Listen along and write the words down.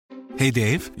Hey,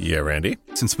 Dave. Yeah, Randy?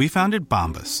 Since we founded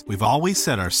Bombas, we've always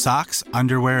said our socks,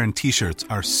 underwear, and T-shirts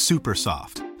are super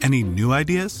soft. Any new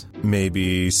ideas?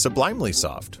 Maybe sublimely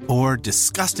soft. Or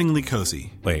disgustingly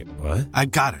cozy. Wait, what? I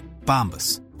got it.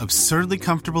 Bombas. Absurdly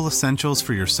comfortable essentials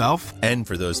for yourself and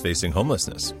for those facing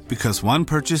homelessness. Because one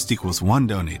purchased equals one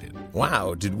donated.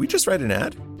 Wow, did we just write an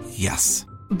ad? Yes.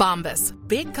 Bombas.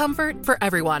 Big comfort for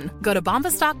everyone. Go to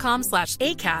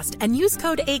bombas.com/ACAST and use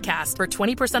code ACAST for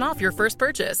 20% off your first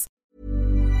purchase.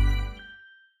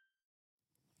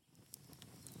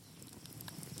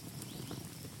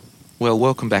 Well,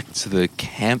 welcome back to the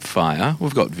campfire.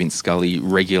 We've got Vince Scully,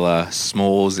 regular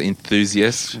s'mores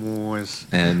enthusiast. S'mores.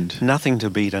 And nothing to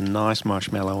beat a nice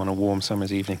marshmallow on a warm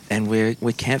summer's evening. And we're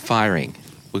campfiring.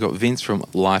 We've got Vince from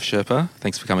Life Sherpa.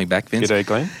 Thanks for coming back, Vince. G'day,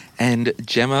 Glenn. And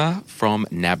Gemma from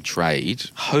NAB Trade,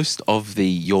 host of the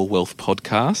Your Wealth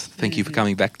podcast. Thank you for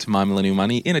coming back to My Millennial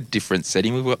Money in a different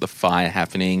setting. We've got the fire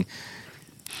happening.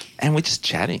 And we're just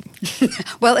chatting.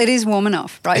 Well, it is warm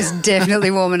enough, right? It's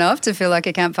definitely warm enough to feel like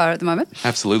a campfire at the moment.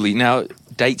 Absolutely. Now,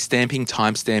 date stamping,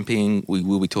 time stamping, we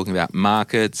will be talking about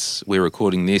markets. We're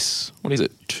recording this,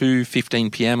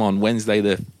 2:15 p.m. on Wednesday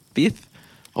the 5th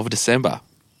of December.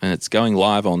 And it's going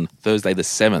live on Thursday the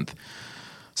 7th.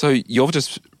 So you've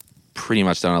just pretty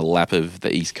much done a lap of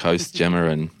the East Coast, Gemma,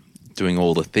 and doing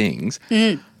all the things.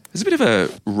 There's a bit of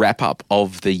a wrap-up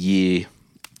of the year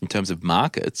in terms of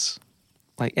markets.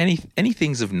 Like any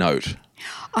things of note?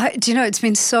 Do you know, it's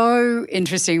been so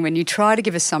interesting when you try to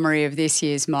give a summary of this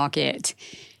year's market.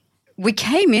 We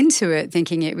came into it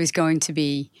thinking it was going to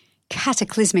be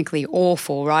cataclysmically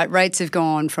awful, right? Rates have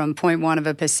gone from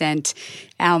 0.1%.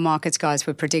 Our markets guys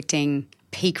were predicting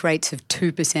peak rates of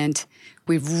 2%.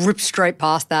 We've ripped straight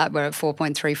past that. We're at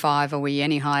 4.35. Are we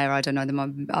any higher? I don't know. The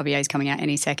RBA is coming out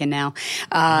any second now.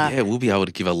 Yeah, we'll be able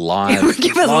to give a live,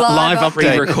 live update.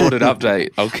 Pre-recorded update.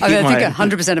 I think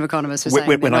 100% of economists are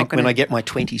saying when I get my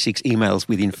 26 emails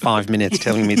within 5 minutes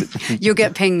telling me that you'll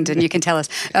get pinged and you can tell us.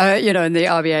 And the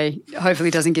RBA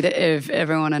hopefully doesn't give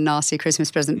everyone a nasty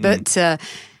Christmas present. But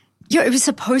it was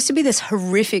supposed to be this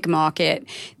horrific market.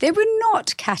 There were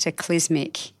not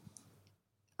cataclysmic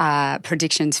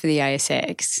predictions for the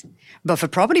ASX. But for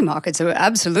property markets,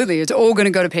 absolutely, it's all going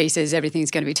to go to pieces. Everything's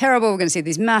going to be terrible. We're going to see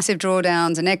these massive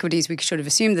drawdowns, and equities, we should have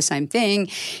assumed the same thing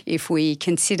if we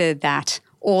consider that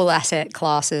all asset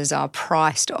classes are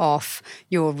priced off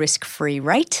your risk-free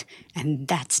rate, and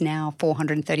that's now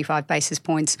 435 basis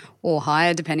points or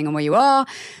higher, depending on where you are.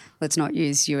 Let's not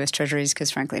use US Treasuries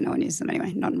because, frankly, no one uses them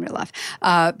anyway, not in real life.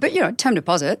 But, term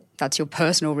deposit, that's your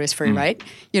personal risk-free rate.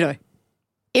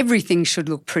 Everything should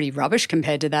look pretty rubbish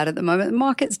compared to that at the moment. The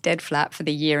market's dead flat for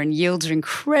the year and yields are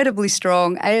incredibly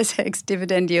strong. ASX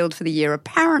dividend yield for the year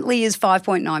apparently is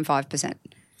 5.95%.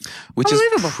 Which is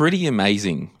pretty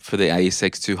amazing for the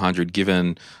ASX 200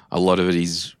 given a lot of it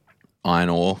is iron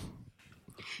ore.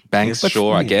 Banks,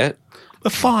 I get.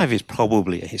 But 5 is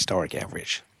probably a historic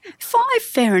average. 5,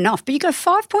 fair enough, but you go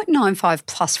 5.95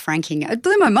 plus franking. It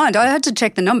blew my mind. I had to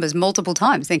check the numbers multiple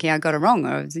times thinking I got it wrong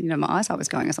or, my eyesight was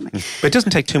going or something. But it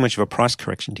doesn't take too much of a price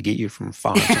correction to get you from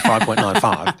 5 to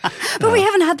 5.95. But we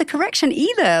haven't had the correction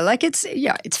either. Like it's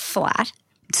flat.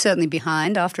 It's certainly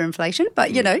behind after inflation, but,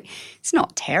 it's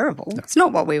not terrible. No. It's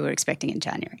not what we were expecting in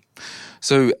January.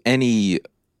 So I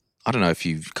don't know if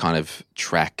you kind of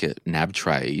track at NAB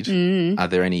Trade, are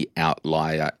there any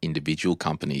outlier individual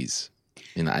companies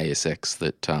in the ASX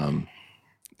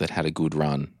that had a good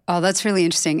run? Oh, that's really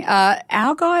interesting.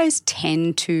 Our guys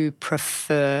tend to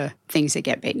prefer things that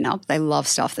get beaten up. They love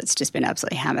stuff that's just been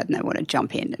absolutely hammered and they want to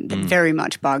jump in. And they're very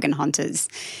much bargain hunters,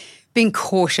 being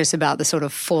cautious about the sort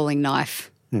of falling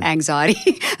knife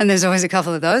anxiety. And there's always a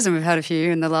couple of those, and we've had a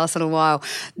few in the last little while.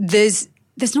 There's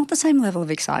not the same level of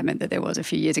excitement that there was a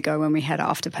few years ago when we had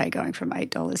Afterpay going from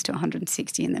 $8 to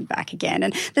 $160 and then back again.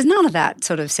 And there's none of that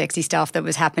sort of sexy stuff that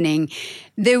was happening.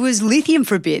 There was lithium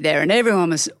for a bit there and everyone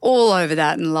was all over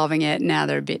that and loving it. Now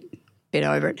they're a bit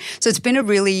over it. So it's been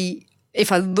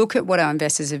if I look at what our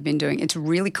investors have been doing, it's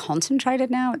really concentrated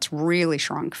now. It's really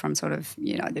shrunk from sort of,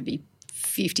 there'd be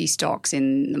 50 stocks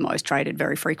in the most traded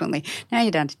very frequently. Now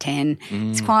you're down to 10.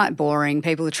 It's quite boring.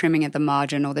 People are trimming at the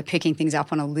margin or they're picking things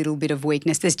up on a little bit of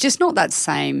weakness. There's just not that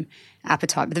same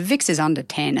appetite. But the VIX is under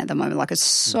 10 at the moment. Like it's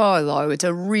so low. It's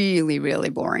a really, really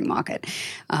boring market.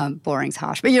 Boring's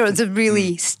harsh. But, it's a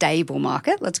really stable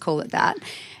market. Let's call it that.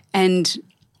 And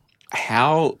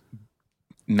how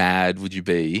mad would you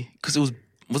be? Because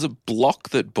was it Block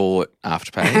that bought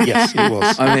Afterpay? Yes, it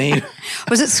was.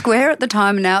 Was it Square at the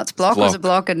time and now it's Block? Was it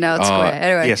Block and now it's Square?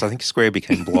 Anyway. Yes, I think Square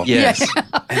became Block. Yes.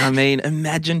 And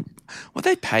imagine what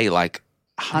they pay, like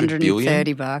 100 billion?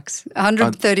 $130.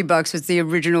 $130 was the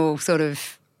original sort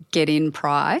of get-in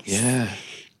price. Yeah.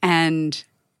 And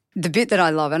the bit that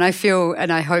I love, and I feel,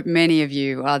 and I hope many of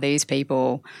you are these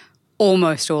people,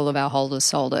 almost all of our holders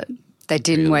sold it. They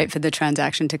didn't wait for the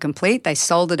transaction to complete. They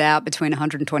sold it out between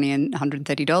 $120 and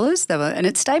 $130. And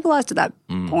it stabilised at that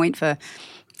point for a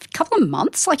couple of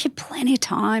months. Like, you had plenty of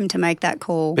time to make that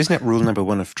call. Isn't that rule number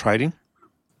one of trading?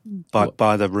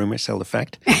 Buy the rumour, sell the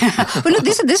fact. But look,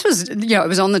 this was, it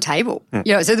was on the table.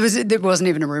 So there wasn't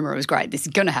even a rumour. It was great. This is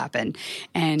going to happen.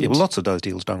 And lots of those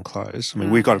deals don't close. I mean,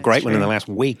 we got a great one in the last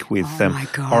week with my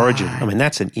God. Origin. I mean,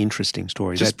 that's an interesting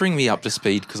story. Just bring me up to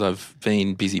speed because I've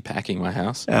been busy packing my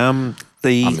house. I'm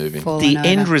moving. Falling The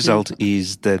end over. result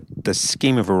is that the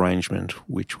scheme of arrangement,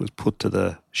 which was put to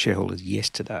the shareholders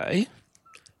yesterday,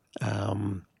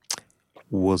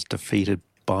 was defeated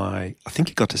by, I think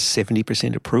it got to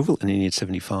 70% approval and it needed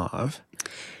 75.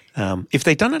 If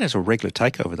they'd done it as a regular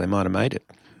takeover, they might have made it.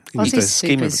 Aussie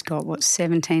Super's got,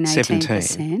 17,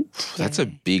 18%? That's a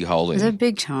big holding. It's a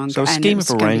big chunk. So a and scheme it's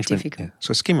of gonna be arrangement. difficult.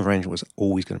 So a scheme of arrangement was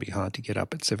always going to be hard to get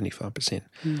up at 75%.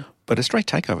 But a straight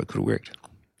takeover could have worked.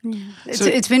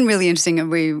 It's been really interesting, and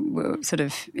we were sort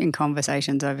of in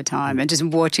conversations over time and just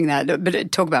watching that.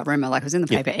 But talk about rumour, like it was in the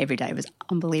paper every day. It was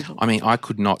unbelievable. I mean, I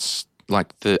could not,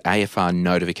 like the AFR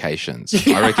notifications.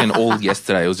 I reckon all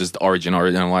yesterday it was just Origin.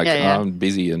 I'm like, I'm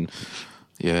busy and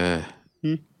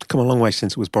Come a long way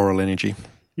since it was Boral Energy.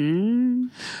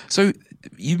 So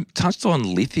you touched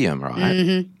on lithium,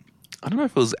 right? I don't know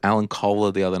if it was Alan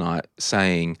Kohler the other night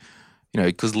saying,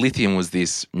 because lithium was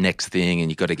this next thing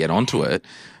and you got to get onto it,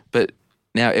 but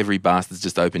now every bastard's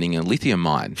just opening a lithium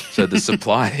mine. So the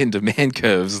supply and demand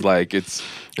curves, like it's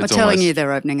I'm telling you,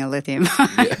 they're opening a lithium.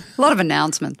 A lot of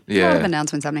announcements. A lot of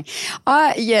announcements happening.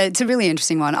 It's a really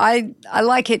interesting one. I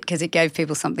like it because it gave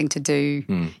people something to do.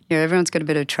 Everyone's got a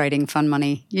bit of trading fund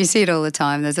money. You see it all the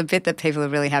time. There's a bit that people are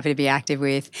really happy to be active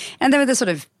with. And they were the sort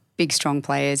of big, strong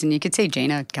players. And you could see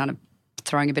Gina kind of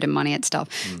throwing a bit of money at stuff.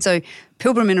 So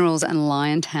Pilbara Minerals and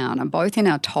Liontown are both in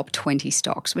our top 20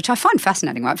 stocks, which I find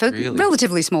fascinating, right? For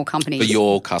relatively small companies. For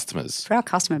your customers. For our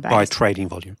customer base. By trading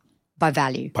volume. By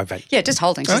value. By value. Yeah, just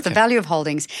holdings, just the value of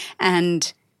holdings.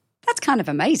 And that's kind of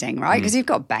amazing, right? Because you've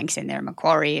got banks in there,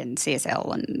 Macquarie and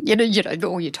CSL and,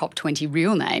 all your top 20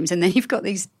 real names. And then you've got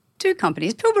these two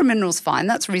companies. Pilbara Minerals, fine,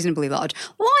 that's reasonably large.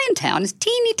 Liontown is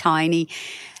teeny tiny.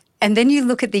 And then you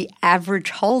look at the average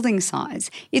holding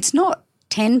size. It's not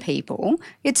 10 people,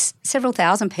 it's several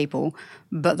thousand people,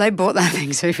 but they bought that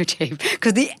thing super cheap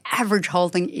because the average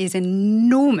holding is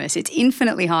enormous. It's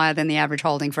infinitely higher than the average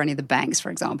holding for any of the banks, for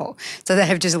example. So they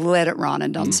have just let it run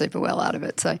and done super well out of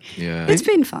it. So it's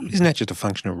been fun. Isn't that just a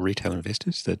function of retail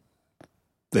investors, that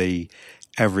the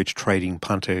average trading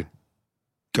punter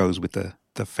goes with the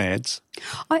fads?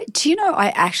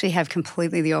 I actually have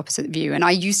completely the opposite view. And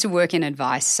I used to work in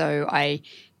advice, so I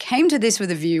came to this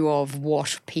with a view of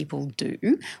what people do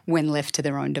when left to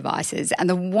their own devices. And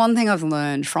the one thing I've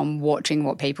learned from watching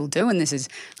what people do, and this is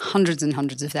hundreds and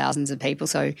hundreds of thousands of people,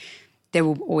 so there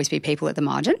will always be people at the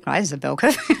margin, right? There's a bell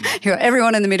curve. You've got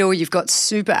everyone in the middle. You've got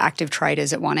super active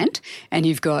traders at one end, and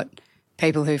you've got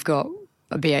people who've got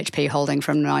a BHP holding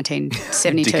from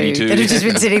 1972 that have just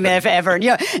been sitting there forever,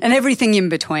 and everything in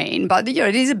between. But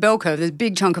it is a bell curve. There's a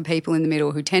big chunk of people in the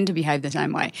middle who tend to behave the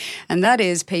same way, and that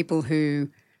is people who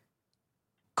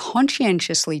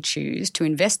conscientiously choose to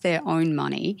invest their own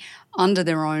money under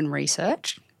their own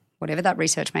research, whatever that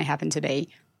research may happen to be,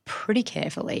 pretty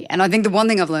carefully. And I think the one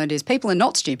thing I've learned is people are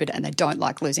not stupid and they don't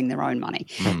like losing their own money.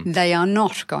 They are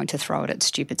not going to throw it at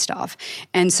stupid stuff.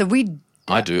 And so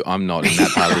I do. I'm not in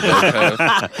that part of the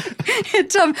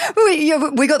bell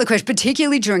curve. We got the question,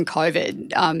 particularly during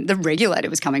COVID. The regulator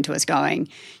was coming to us going,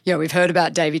 we've heard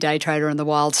about Davey Day Trader and the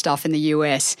wild stuff in the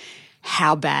US.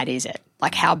 How bad is it?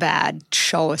 Like, how bad?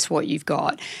 Show us what you've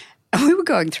got. And we were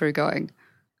going through going,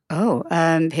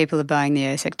 people are buying the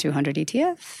ASX 200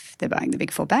 ETF. They're buying the big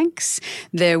four banks.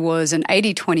 There was an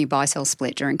 80-20 buy-sell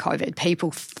split during COVID. People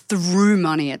threw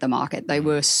money at the market. They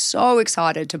were so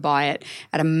excited to buy it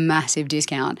at a massive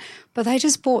discount, but they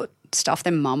just bought stuff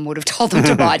their mum would have told them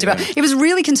to buy. It was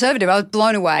really conservative. I was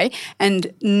blown away. And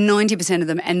 90% of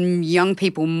them, and young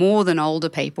people more than older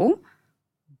people,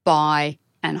 buy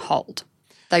and hold.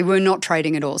 They were not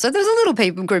trading at all. So there was a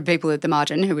little group of people at the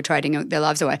margin who were trading their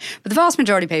lives away. But the vast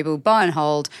majority of people buy and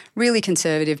hold, really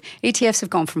conservative. ETFs have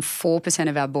gone from 4%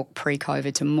 of our book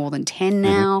pre-COVID to more than 10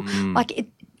 now. I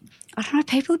don't know,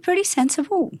 people are pretty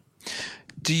sensible.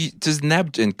 Does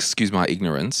NAB, and excuse my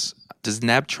ignorance, does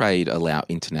NAB trade allow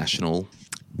international?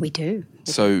 We do.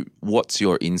 So what's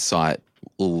your insight?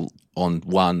 Will on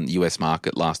one US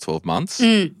market last 12 months,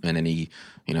 and any,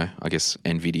 I guess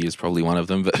NVIDIA is probably one of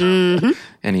them, but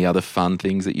any other fun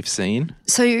things that you've seen?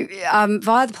 So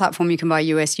via the platform, you can buy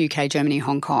US, UK, Germany,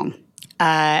 Hong Kong,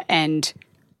 and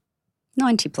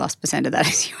 90+% of that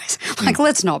is US.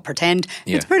 Let's not pretend.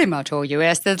 Yeah. It's pretty much all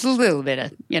US. There's a little bit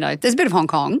of, there's a bit of Hong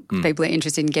Kong. People are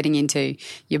interested in getting into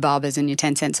your Barbers and your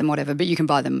Tencents and whatever, but you can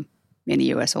buy them in the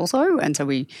US also. And so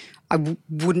I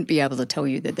wouldn't be able to tell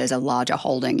you that there's a larger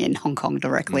holding in Hong Kong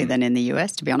directly than in the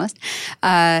US, to be honest.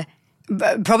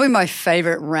 But probably my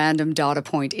favorite random data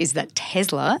point is that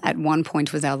Tesla at one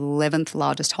point was our 11th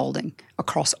largest holding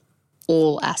across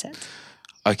all assets.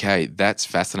 Okay, that's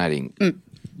fascinating.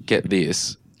 Get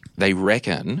this. They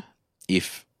reckon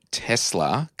if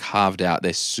Tesla carved out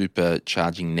their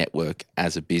supercharging network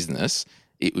as a business,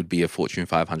 it would be a Fortune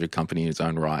 500 company in its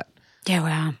own right. Yeah,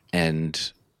 wow.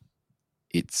 And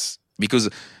it's because,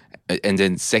 and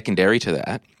then secondary to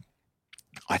that,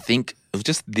 I think it was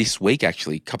just this week,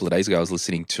 actually, a couple of days ago, I was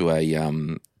listening to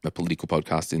a political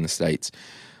podcast in the States,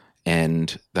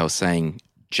 and they were saying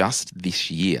just this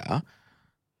year,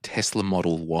 Tesla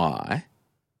Model Y,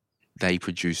 they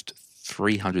produced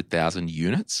 300,000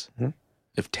 units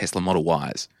of Tesla Model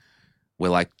Ys,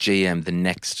 where like GM, the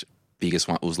next biggest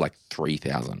one, was like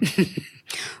 3,000.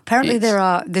 Apparently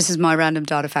this is my random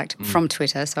data fact from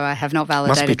Twitter, so I have not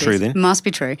validated Must be true then. Must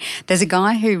be true. There's a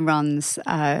guy who runs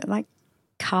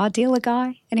car dealer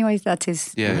guy. Anyways, that's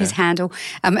his handle.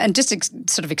 And just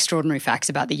sort of extraordinary facts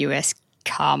about the US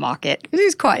car market. It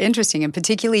is quite interesting, and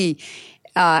particularly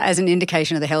as an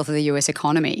indication of the health of the US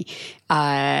economy,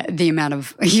 the amount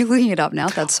of – are you looking it up now?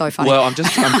 That's so funny. Well, I'm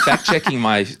fact-checking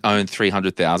my own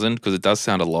 300,000 because it does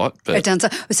sound a lot. But it does.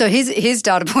 So his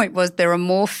data point was there are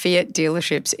more Fiat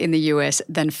dealerships in the US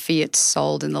than Fiat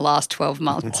sold in the last 12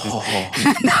 months.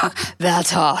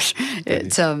 That's harsh.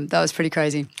 That was pretty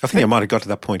crazy. I think they might have got to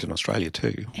that point in Australia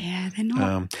too. Yeah, they're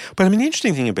not. But I mean, the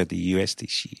interesting thing about the US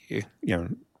this year,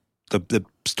 the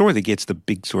story that gets the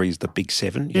big story is the Big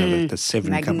Seven, the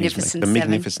seven companies, the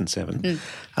Magnificent Seven.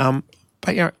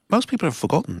 But most people have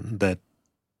forgotten that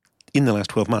in the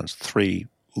last 12 months, 3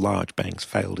 large banks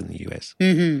failed in the US.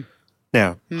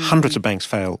 Now, hundreds of banks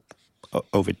fail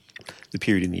over the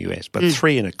period in the US, but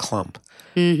 3 in a clump.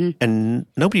 And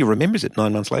nobody remembers it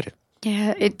 9 months later.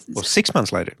 Yeah. Or 6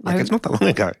 months later. It's not that long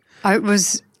ago. I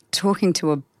was talking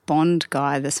to a Bond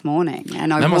guy this morning,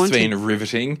 and that must have been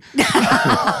riveting. Well,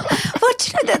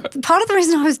 part of the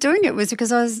reason I was doing it was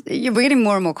because we're getting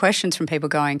more and more questions from people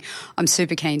going, I'm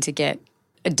super keen to get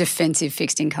a defensive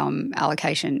fixed income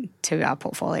allocation to our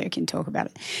portfolio. Can you talk about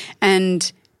it?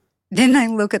 And then they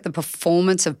look at the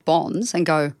performance of bonds and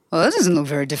go, well, that doesn't look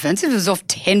very defensive. It was off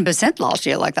 10% last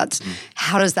year.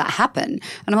 How does that happen?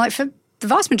 And I'm like, for the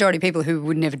vast majority of people who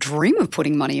would never dream of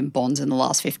putting money in bonds in the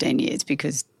last 15 years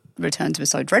because returns were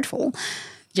so dreadful,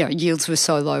 yields were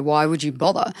so low, why would you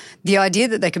bother? The idea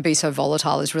that they could be so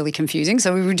volatile is really confusing,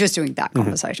 so we were just doing that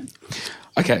conversation.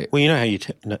 Okay. Well, you know how you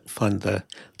find the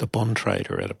bond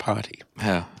trader at a party?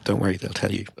 How? Don't worry, they'll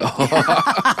tell you. So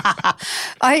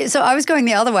I was going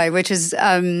the other way, which is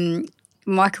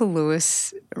Michael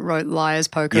Lewis wrote Liar's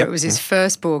Poker. Yep. It was his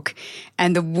first book.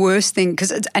 And the worst thing,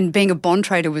 and being a bond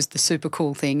trader was the super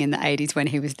cool thing in the 80s when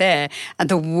he was there. And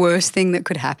the worst thing that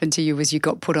could happen to you was you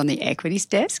got put on the equities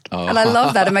desk. Oh. And I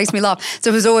love that. It makes me laugh. So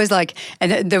it was always and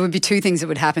there would be 2 things that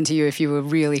would happen to you if you were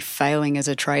really failing as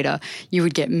a trader. You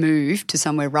would get moved to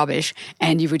somewhere rubbish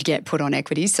and you would get put on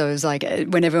equities. So it was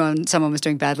when someone was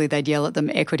doing badly, they'd yell at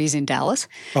them, equities in Dallas.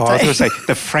 Oh, I was going to say,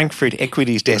 the Frankfurt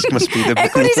equities desk must be the...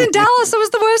 Equities in Dallas. That was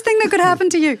the worst thing that could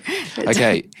happen to you.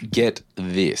 Okay, get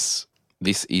this.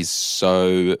 This is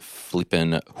so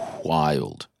flippin'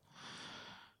 wild.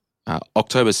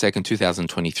 October 2nd,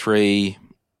 2023,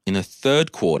 in the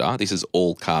third quarter, this is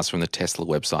all cast from the Tesla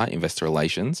website, Investor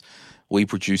Relations, we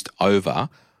produced over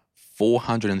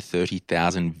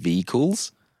 430,000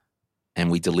 vehicles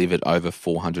and we delivered over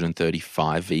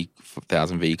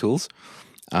 435,000 vehicles.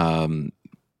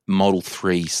 Model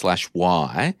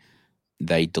 3/Y,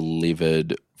 they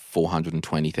delivered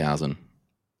 420,000.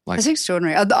 That's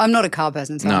extraordinary. I'm not a car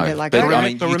person, so I'm a bit like... But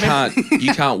I mean,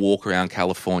 you can't walk around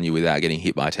California without getting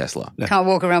hit by a Tesla. No. Can't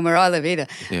walk around where I live either.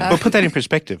 Yeah. Well, put that in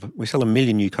perspective. We sell 1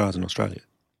 million new cars in Australia.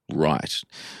 Right.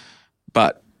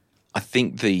 But I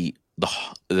think the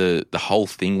whole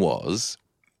thing was,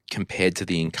 compared to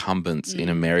the incumbents in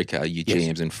America, your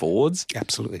GMs and Fords.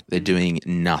 Absolutely. They're doing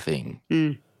nothing.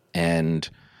 And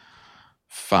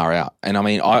far out. And I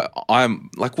mean, I'm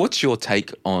like, what's your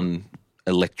take on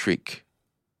electric?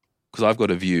 Because I've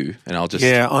got a view, and I'll just...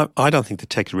 Yeah, I don't think the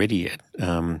tech's ready yet.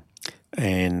 And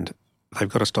they've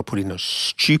got to stop putting those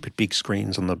stupid big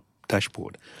screens on the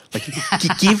dashboard. Like,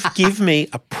 give me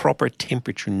a proper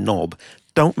temperature knob.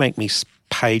 Don't make me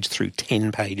page through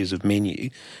 10 pages of menu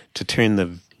to turn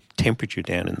the temperature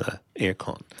down in the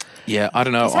aircon. Yeah, I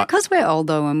don't know. Is that because we're old,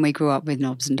 though, and we grew up with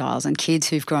knobs and dials, and kids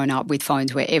who've grown up with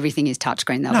phones where everything is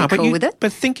touchscreen, they'll be cool with it?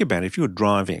 But think about it. If you're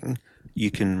driving, you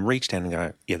can reach down and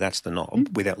go, yeah, that's the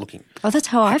knob, without looking. Oh, that's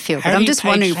how I feel. But I'm just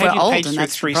wondering if we're old and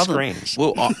that's the problem. Screens?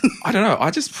 Well, I don't know.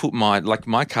 I just put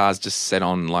my car's just set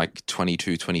on like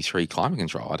 22, 23 climate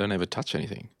control. I don't ever touch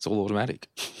anything. It's all automatic.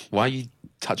 Why are you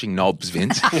touching knobs,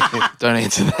 Vince? Don't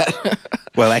answer that.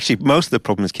 Well, actually, most of the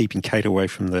problem is keeping Kate away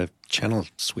from the channel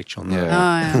switch on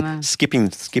the skipping.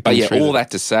 But yeah, through all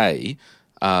that to say,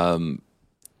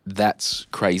 that's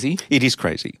crazy. It is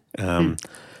crazy.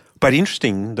 But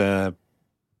interesting, the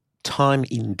time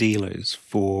in dealers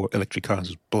for electric cars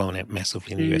has blown out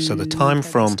massively in the US. So the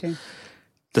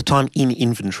time in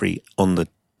inventory on the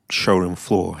showroom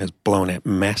floor has blown out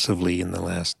massively in the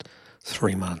last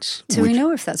 3 months. Do we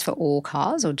know if that's for all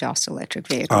cars or just electric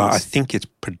vehicles? I think it's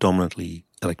predominantly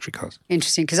electric cars.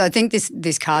 Interesting, because I think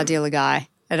this car dealer guy,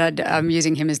 and I'm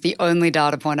using him as the only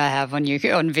data point I have on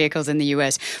vehicles in the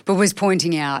US, but was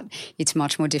pointing out it's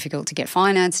much more difficult to get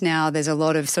finance now. There's a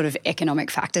lot of sort of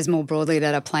economic factors more broadly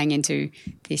that are playing into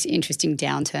this interesting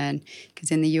downturn,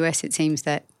 because in the US it seems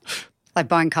that like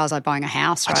buying cars like buying a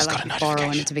house, right? Like you borrow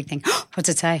and it's a big thing. What's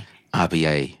it say?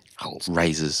 RBA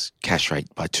raises cash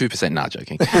rate by 2%. Nah,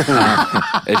 joking.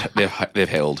 They've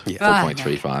held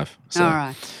 4.35. So all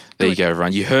right. There you go,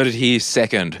 everyone. You heard it here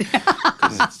second.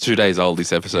 It's 2 days old,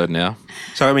 this episode now.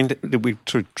 So, I mean, we're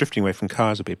sort of drifting away from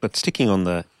cars a bit, but sticking on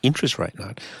the interest rate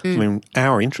note, I mean,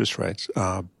 our interest rates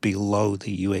are below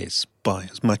the US by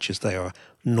as much as they are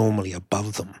normally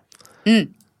above them.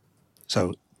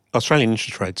 So Australian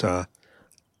interest rates are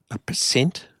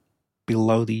 1%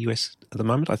 below the US at the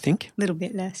moment, I think. A little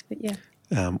bit less, but yeah.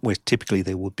 Where typically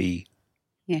there would be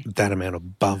that amount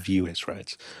above US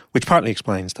rates, which partly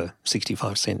explains the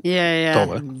 65-cent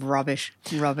dollar. Rubbish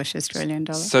Australian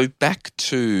dollar. So back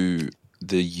to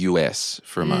the US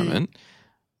for a moment.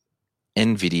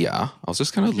 NVIDIA, I was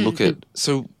just going to look at,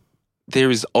 so there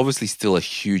is obviously still a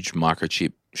huge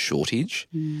microchip shortage.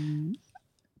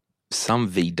 Some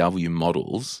VW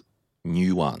models,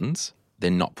 new ones,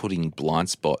 they're not putting blind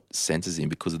spot sensors in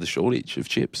because of the shortage of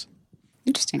chips.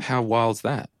 Interesting. How wild's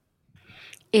that?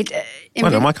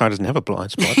 My car doesn't have a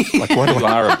blind spot. Like, why do You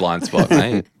are a blind spot,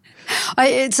 mate.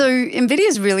 So NVIDIA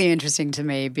is really interesting to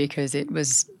me because it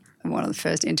was one of the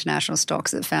first international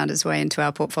stocks that found its way into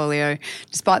our portfolio,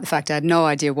 despite the fact I had no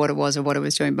idea what it was or what it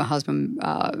was doing. My husband...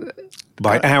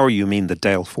 By our, you mean the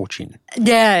Dale fortune?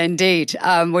 Yeah, indeed,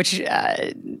 which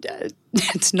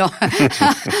it's not...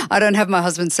 I don't have my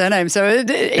husband's surname, so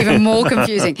even more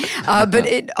confusing.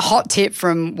 But hot tip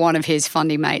from one of his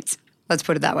funding mates. Let's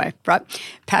put it that way, right?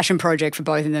 Passion project for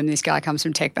both of them. This guy comes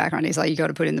from tech background. He's like, you got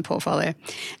to put it in the portfolio.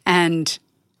 And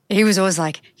he was always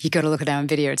like, you got to look at our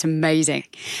NVIDIA. It's amazing.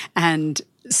 And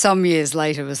some years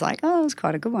later was like, oh, it was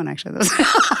quite a good one, actually.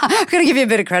 I'm going to give you a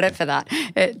bit of credit for that.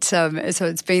 So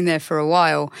it's been there for a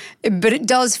while. But it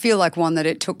does feel like one that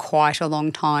it took quite a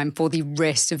long time for the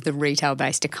rest of the retail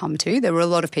base to come to. There were a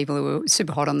lot of people who were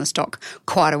super hot on the stock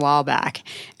quite a while back.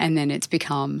 And then it's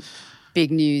become... big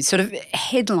news, sort of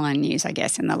headline news, I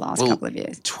guess, in the last couple of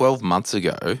years. 12 months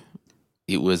ago,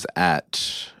 it was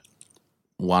at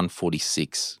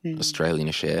 146 Australian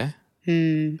a share,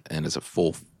 and it's at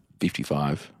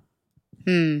 455.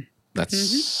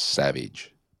 That's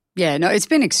savage. Yeah, no, it's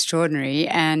been extraordinary.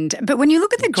 But when you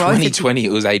look at the growth... 2020,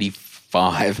 it was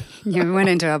 85. Yeah, we went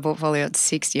into our portfolio at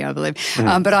 60, I believe.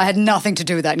 But I had nothing to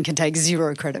do with that and can take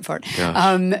zero credit for it.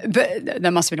 But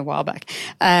that must have been a while back.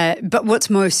 But what's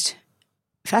most...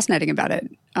 fascinating about it,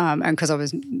 and because I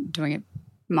was doing a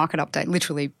market update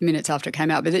literally minutes after it came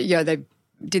out, but they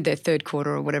did their third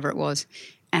quarter or whatever it was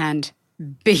and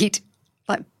beat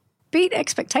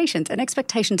expectations, and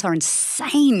expectations are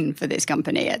insane for this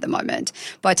company at the moment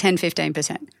by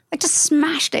 10-15%. Like just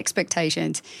smashed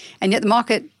expectations, and yet the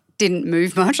market didn't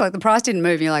move much. Like the price didn't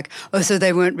move. And you're like, oh, so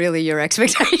they weren't really your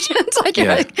expectations.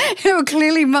 They were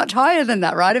clearly much higher than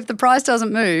that, right? If the price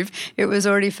doesn't move, it was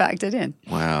already factored in.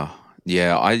 Wow.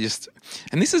 Yeah,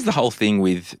 and this is the whole thing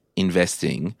with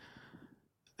investing.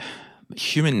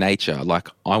 Human nature, like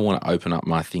I want to open up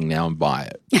my thing now and buy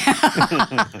it.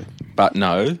 But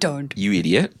no, don't. You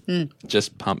idiot.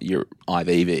 Just pump your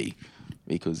IVV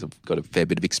because I've got a fair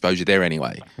bit of exposure there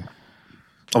anyway.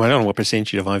 I don't know what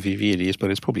percentage of IVV it is, but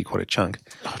it's probably quite a chunk.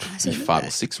 It'd be 5 or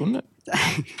 6, wouldn't it?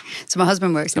 So my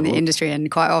husband works in the industry,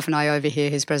 and quite often I overhear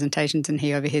his presentations and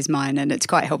he overhears mine, and it's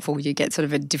quite helpful. You get sort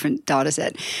of a different data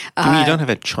set. You don't have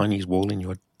a Chinese wall in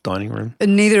your dining room.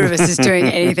 Neither of us is doing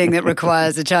anything that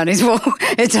requires a Chinese wall.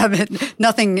 It's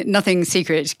nothing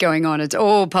secret going on. It's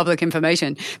all public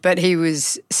information. But he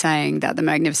was saying that the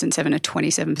Magnificent Seven are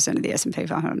 27% of the S&P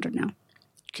 500 now,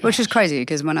 which is crazy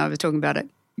because when I was talking about it,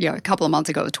 a couple of months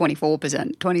ago, it was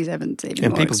 24%, 27%, even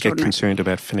and more people get concerned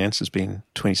about finances being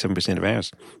 27% of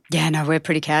ours. Yeah, no, we're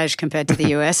pretty cash compared to the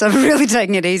US. I'm really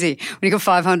taking it easy. When you've got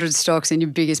 500 stocks in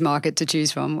your biggest market to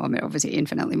choose from, I mean, obviously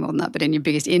infinitely more than that, but in your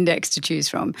biggest index to choose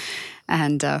from,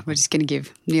 and we're just going to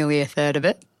give nearly a third of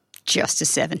it just to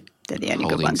 7. They're the only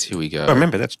good ones. Here we go. But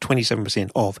remember, that's 27%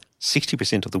 of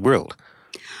 60% of the world.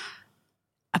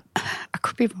 I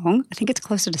could be wrong. I think it's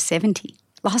closer to 70.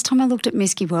 Last time I looked at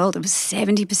Misky World, it was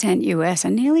 70% US. I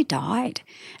nearly died.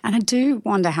 And I do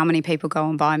wonder how many people go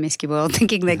and buy Misky World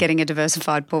thinking they're getting a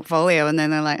diversified portfolio and then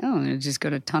they're like, oh, I just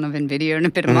got a ton of NVIDIA and a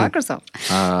bit of Microsoft.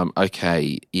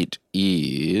 Okay, it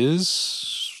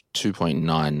is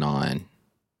 2.99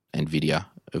 NVIDIA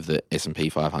of the S&P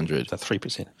 500. That's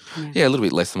 3%. Yeah, a little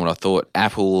bit less than what I thought.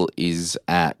 Apple is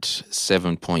at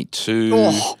 7.2.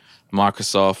 Oh.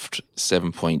 Microsoft,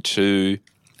 7.2.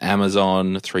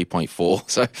 Amazon, 3.4.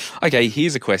 So, okay,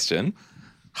 here's a question.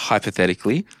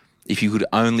 Hypothetically, if you could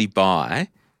only buy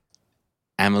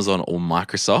Amazon or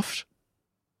Microsoft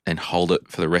and hold it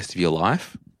for the rest of your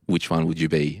life, which one would you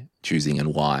be choosing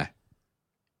and why?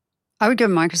 I would go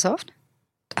Microsoft.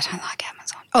 I don't like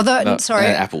Amazon. Although, sorry.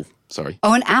 Apple, sorry.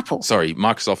 Oh, an Apple. Sorry,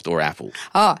 Microsoft or Apple.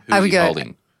 Oh, Who I would go.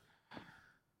 Holding?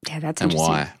 Yeah, that's and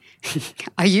interesting. Why?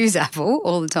 I use Apple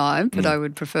all the time, but I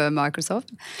would prefer Microsoft.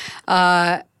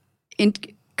 In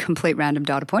complete random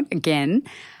data point, again,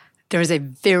 there is a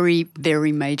very,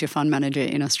 very major fund manager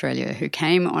in Australia who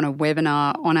came on a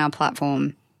webinar on our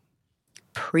platform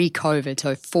pre-COVID,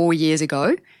 so 4 years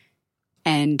ago,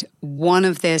 and one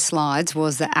of their slides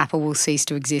was that Apple will cease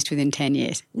to exist within 10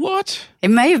 years. What? It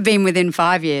may have been within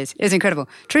 5 years. It's incredible.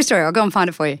 True story. I'll go and find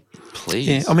it for you. Please.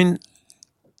 Yeah, I mean,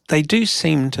 they do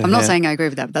seem to I'm not saying I agree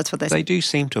with that, but that's what they say. They do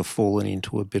seem to have fallen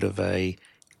into a bit of a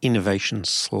innovation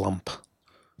slump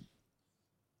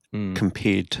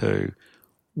compared to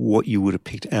what you would have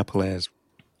picked Apple as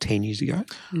 10 years ago.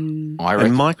 I reckon.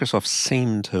 And Microsoft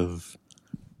seemed to have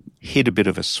hit a bit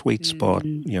of a sweet spot,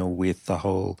 with the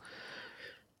whole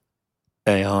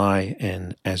AI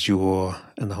and Azure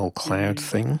and the whole cloud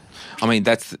thing. I mean,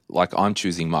 that's like I'm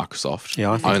choosing Microsoft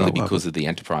only because of the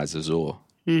enterprise Azure.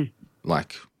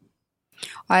 Like,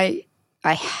 I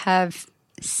have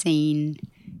seen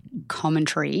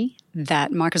commentary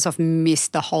that Microsoft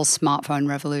missed the whole smartphone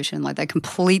revolution. Like they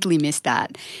completely missed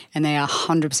that, and they are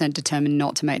 100% determined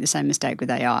not to make the same mistake with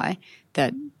AI.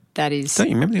 That is. Don't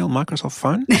you remember the old Microsoft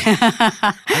phone?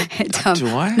 Do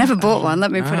I? Never bought one. Let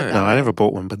me put it that No, way. I never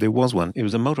bought one, but there was one. It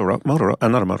was a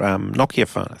Nokia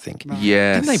phone, I think. Right.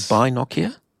 Yes. Didn't they buy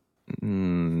Nokia?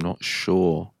 Not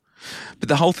sure. But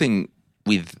the whole thing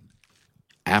with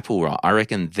Apple, right, I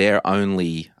reckon their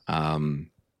only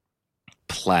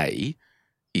play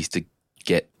is to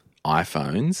get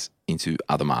iPhones into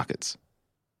other markets.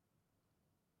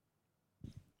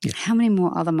 Yeah. How many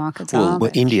more other markets are Well,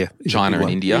 there? India. is a China big and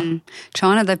one. India.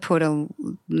 China, they put a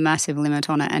massive limit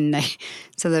on it, and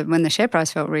so that when the share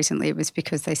price fell recently, it was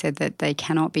because they said that they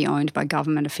cannot be owned by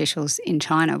government officials in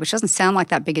China, which doesn't sound like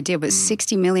that big a deal, but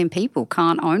 60 million people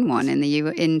can't own one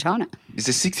in China. Is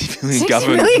there 60 million 60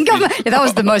 government? million government. Yeah, that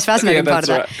was the most fascinating part of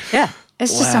that. right. Yeah.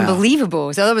 It's just Wow.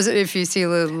 unbelievable. So that was if you see a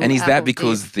little. And is that Apple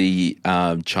because the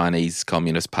Chinese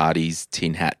Communist Party's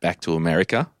tin hat back to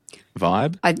America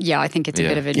vibe? I think it's a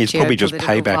bit of a It's probably just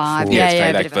geopolitical payback vibe. for- Yeah, a it's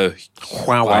bit payback of a- for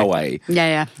Huawei.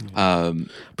 Yeah. But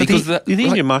Because the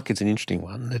Indian market's an interesting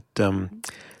one. That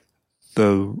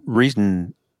the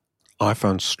reason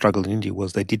iPhones struggled in India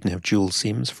was they didn't have dual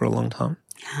SIMs for a long time,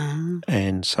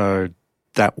 and so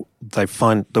that they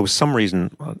find there was some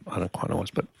reason I don't quite know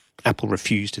what, but Apple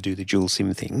refused to do the dual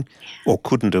SIM thing, or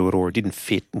couldn't do it, or it didn't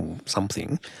fit, or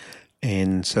something,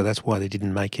 and so that's why they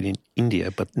didn't make it in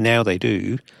India. But now they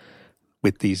do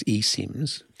with these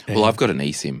eSIMs. Well, I've got an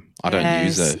eSIM. I don't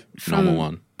use a normal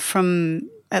one. From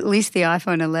at least the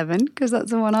iPhone 11, because that's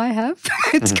the one I have.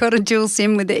 It's got a dual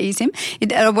SIM with the eSIM.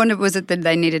 I wonder, was it that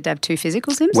they needed to have two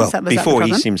physical SIMs? Well, was that before the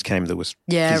problem? eSIMs came, there was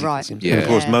Yeah, physical right. SIMs. Yeah. And of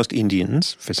course, Yeah. most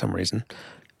Indians, for some reason,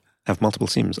 have multiple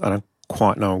SIMs. I don't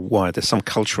quite know why. There's some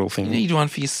cultural You thing. need one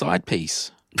for your side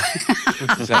piece.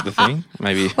 Is that the thing?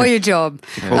 Maybe. Or your job.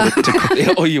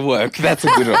 Or your work. That's a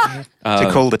good one.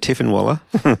 To call the Tiffin Waller.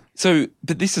 So,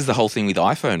 but this is the whole thing with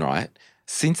iPhone, right?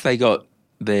 Since they got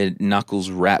their knuckles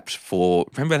wrapped for,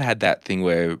 remember they had that thing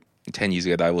where 10 years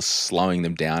ago they were slowing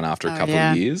them down after a couple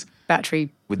of years Battery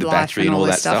with the life battery and all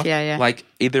this that stuff? Yeah. Like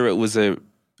either it was a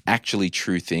actually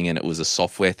true thing and it was a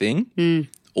software thing,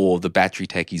 or the battery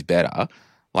tech is better,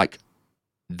 like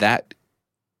that,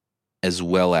 as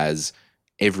well as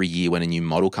every year when a new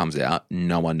model comes out,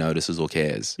 no one notices or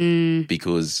cares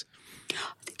because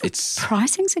it's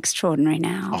pricing's extraordinary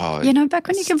now. Oh, back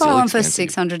when you could buy one for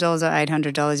 $600 or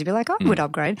 $800, you'd be like, I would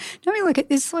upgrade. Now we look at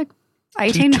this like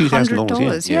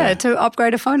 $1,800 to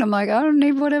upgrade a phone. I'm like, I don't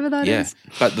need whatever that is.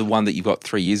 But the one that you got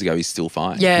 3 years ago is still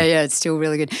fine. Yeah, it's still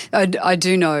really good. I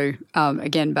do know,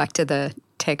 again, back to the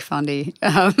tech fundy,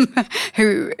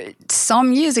 who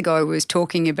some years ago was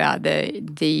talking about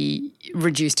the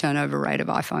reduced turnover rate of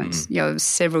iPhones.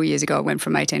 Several years ago it went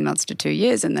from 18 months to 2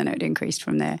 years, and then it increased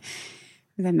from there.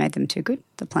 They made them too good.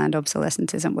 The planned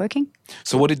obsolescence isn't working.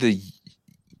 So what did the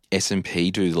S&P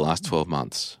do the last 12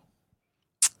 months,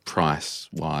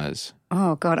 price-wise?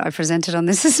 Oh, God, I presented on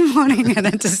this morning and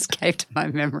it escaped my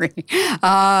memory.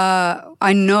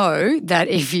 I know that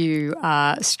if you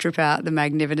strip out the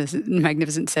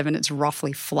Magnificent Seven, it's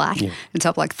roughly flat. Yeah. It's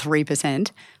up like 3%,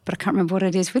 but I can't remember what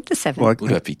it is with the 7. Well,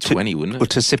 would be 20, wouldn't it? Well,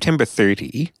 to September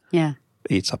 30,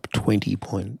 it's up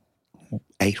 20.8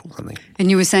 or something. And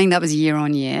you were saying that was year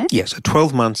on year? Yeah, so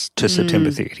 12 months to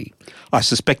September 30. I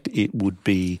suspect it would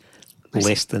be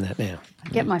less than that now.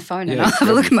 I'll get my phone and I'll have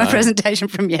a look at my presentation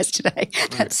from yesterday.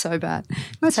 That's so bad.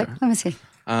 Let me see.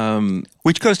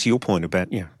 Which goes to your point about,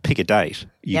 pick a date.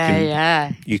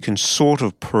 You can sort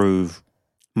of prove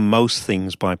most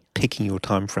things by picking your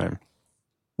time frame,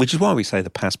 which is why we say the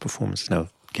past performance is no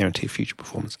guarantee of future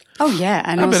performance. Oh, yeah.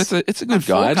 And but it's a good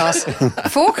guide.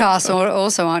 Forecasts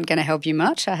also aren't going to help you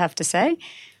much, I have to say.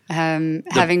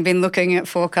 Having been looking at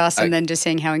forecasts and then just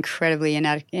seeing how incredibly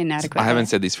inadequate I haven't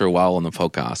said this for a while on the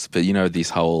podcast, but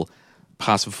this whole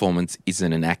past performance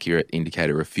isn't an accurate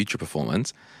indicator of future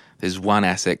performance. There's one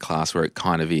asset class where it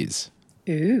kind of is.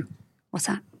 Ooh. What's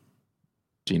that?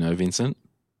 Do you know, Vincent?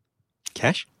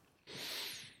 Cash?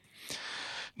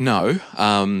 No.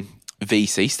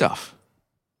 VC stuff.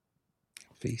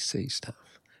 VC stuff.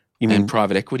 You mean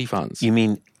private equity funds? Do you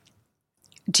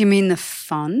mean the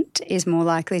fund is more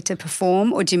likely to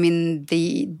perform, or do you mean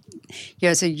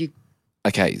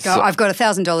Okay. I've got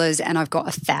 $1,000 and I've got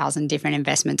 1,000 different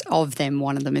investments. Of them,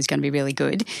 one of them is going to be really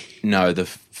good. No, the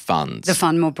funds. The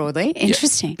fund more broadly.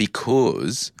 Interesting. Yeah,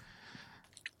 because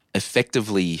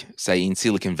effectively, say in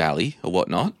Silicon Valley or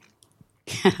whatnot,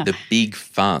 the big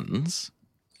funds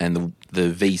and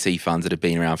the VC funds that have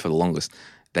been around for the longest,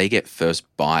 they get first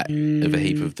bite of a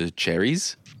heap of the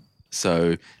cherries.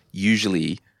 So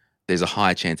usually there's a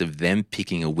higher chance of them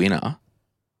picking a winner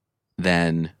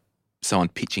than someone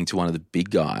pitching to one of the big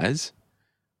guys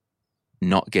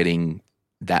not getting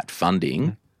that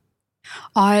funding.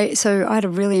 So I had a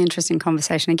really interesting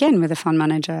conversation again with a fund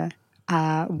manager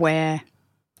where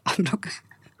I'm not going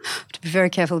to be very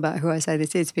careful about who I say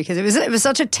this is, because it was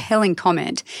such a telling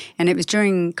comment, and it was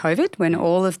during COVID when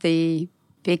all of the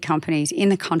big companies in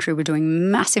the country were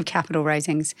doing massive capital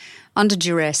raisings under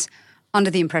duress, under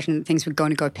the impression that things were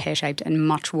going to go pear-shaped and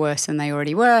much worse than they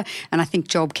already were. And I think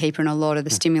JobKeeper and a lot of the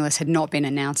stimulus had not been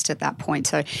announced at that point.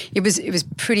 So it was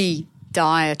pretty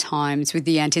dire times with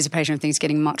the anticipation of things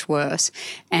getting much worse.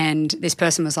 And this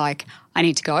person was like, I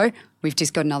need to go. We've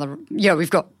just got we've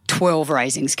got 12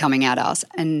 raisings coming at us.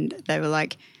 And they were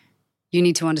like, you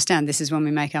need to understand this is when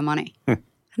we make our money. And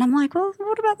I'm like, well,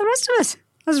 what about the rest of us?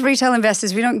 As retail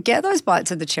investors, we don't get those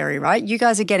bites of the cherry, right? You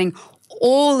guys are getting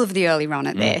all of the early run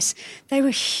at this. They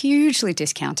were hugely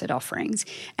discounted offerings.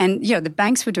 And, the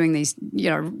banks were doing these,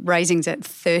 raisings at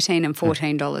 $13 and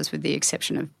 $14 with the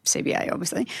exception of CBA,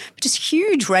 obviously. But just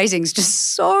huge raisings,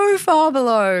 just so far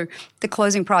below the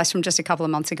closing price from just a couple of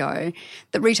months ago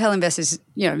that retail investors,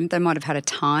 they might have had a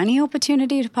tiny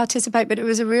opportunity to participate, but it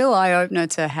was a real eye-opener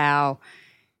to how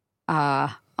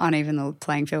uneven the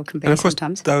playing field can be and of course,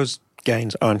 sometimes. Those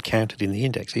gains aren't counted in the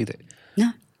index either.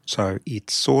 No. So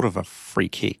it's sort of a free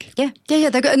kick. Yeah.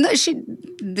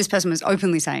 This person was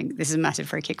openly saying, this is a massive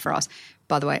free kick for us.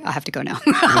 By the way, I have to go now.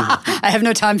 I have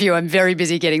no time for you. I'm very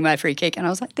busy getting my free kick. And I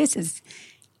was like, this is,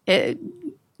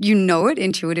 you know it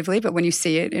intuitively, but when you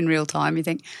see it in real time, you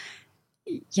think,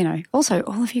 also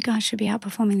all of you guys should be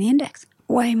outperforming the index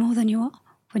way more than you are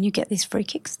when you get these free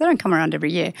kicks. They don't come around every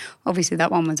year. Obviously,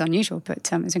 that one was unusual, but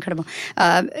it's incredible.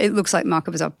 It looks like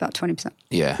market was up about 20%.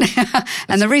 Yeah.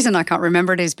 And the reason I can't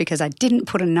remember it is because I didn't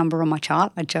put a number on my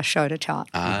chart. I just showed a chart.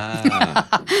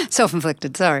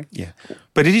 Self-inflicted, sorry. Yeah.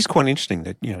 But it is quite interesting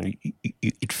that,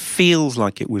 it feels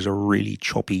like it was a really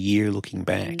choppy year looking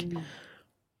back.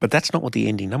 But that's not what the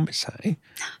ending numbers say,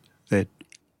 that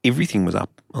everything was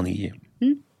up on the year.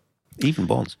 Even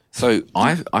bonds. So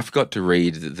I forgot to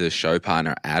read the show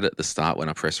partner ad at the start when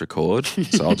I press record,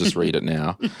 so I'll just read it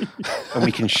now. And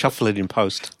we can shuffle it in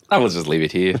post. I will just leave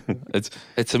it here.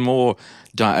 It's a more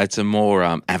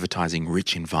advertising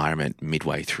rich environment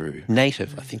midway through.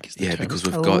 Native, I think, is the term. Because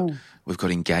we've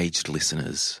got engaged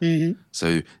listeners. Mm-hmm.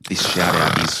 So this shout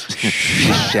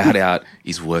out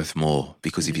is worth more,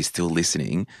 because if you're still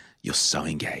listening, you're so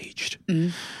engaged. Mm-hmm.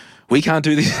 We can't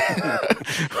do this.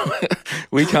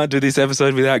 We can't do this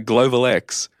episode without Global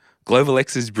X. Global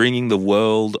X is bringing the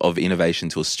world of innovation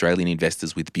to Australian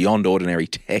investors with beyond ordinary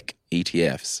tech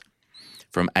ETFs.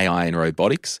 From AI and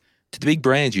robotics to the big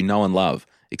brands you know and love,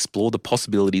 explore the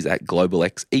possibilities at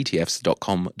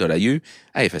globalxetfs.com.au,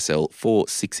 AFSL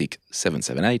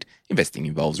 466778. Investing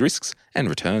involves risks and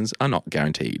returns are not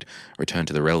guaranteed. Return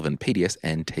to the relevant PDS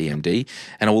and TMD.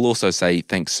 And I will also say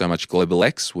thanks so much, Global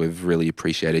X. We've really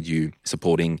appreciated you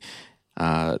supporting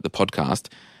the podcast.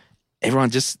 Everyone,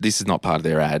 this is not part of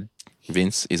their ad.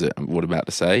 Vince, is it what I'm about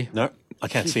to say? No, I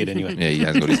can't see it anyway. Yeah, he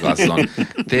hasn't got his glasses on.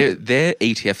 Their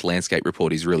ETF landscape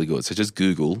report is really good. So just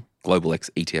Google Global X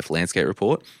ETF landscape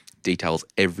report. Details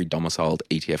every domiciled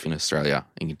ETF in Australia,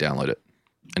 and you can download it.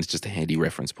 And it's just a handy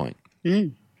reference point.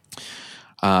 Mm.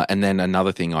 And then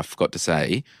another thing I forgot to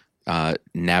say,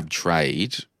 NAB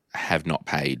Trade have not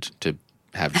paid to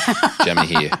have Gemma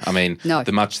here. I mean,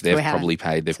 the much they've probably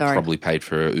paid. They've probably paid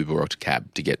for an Uber or a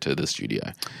cab to get to the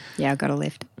studio. Yeah, I got a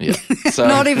lift. Yeah, so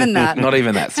not even that. Not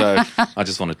even that. So I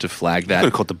just wanted to flag that. Could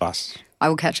have caught the bus. I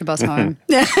will catch a bus home.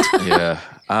 Yeah.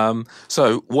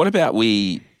 So what about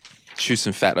we chew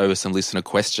some fat over some listener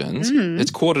questions?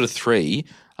 It's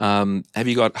 2:45. Have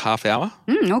you got half hour?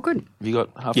 Oh, good. Have you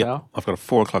got half hour? I've got a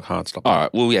 4 o'clock hard stop. All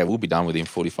right. Well, yeah, we'll be done within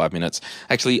 45 minutes.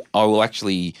 Actually, I will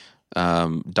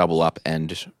double up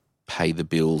and pay the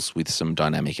bills with some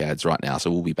dynamic ads right now.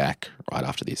 So we'll be back right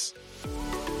after this.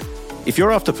 If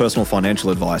you're after personal financial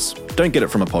advice, don't get it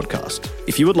from a podcast.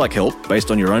 If you would like help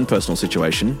based on your own personal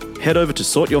situation, head over to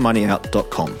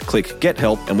sortyourmoneyout.com. Click Get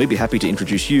Help and we'd be happy to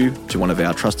introduce you to one of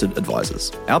our trusted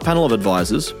advisors. Our panel of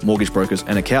advisors, mortgage brokers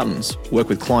and accountants work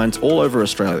with clients all over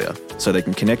Australia so they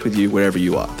can connect with you wherever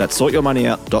you are. That's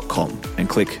sortyourmoneyout.com and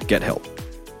click Get Help.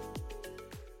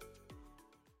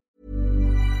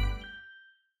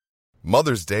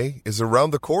 Mother's Day is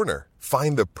around the corner.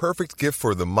 Find the perfect gift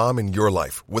for the mom in your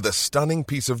life with a stunning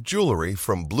piece of jewelry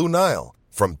from Blue Nile.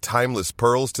 From timeless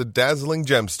pearls to dazzling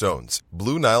gemstones,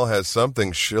 Blue Nile has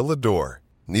something she'll adore.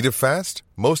 Need it fast?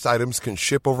 Most items can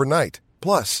ship overnight.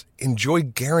 Plus, enjoy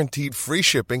guaranteed free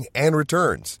shipping and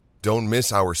returns. Don't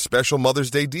miss our special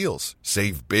Mother's Day deals.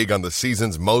 Save big on the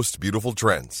season's most beautiful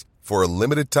trends. For a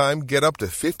limited time, get up to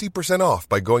 50% off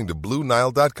by going to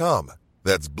BlueNile.com.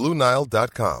 That's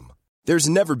BlueNile.com. There's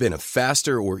never been a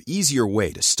faster or easier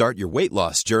way to start your weight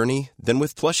loss journey than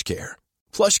with PlushCare.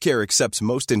 PlushCare accepts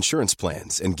most insurance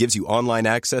plans and gives you online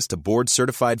access to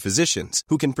board-certified physicians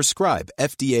who can prescribe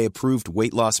FDA-approved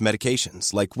weight loss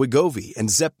medications like Wegovy and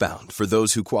Zepbound for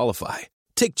those who qualify.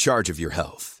 Take charge of your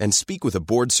health and speak with a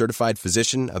board-certified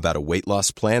physician about a weight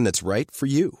loss plan that's right for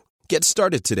you. Get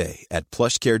started today at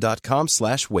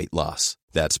plushcare.com/weight loss.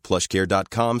 That's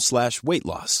plushcare.com/weight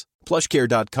loss.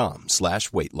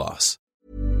 plushcare.com/weight loss.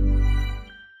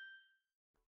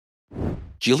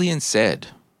 Gillian said,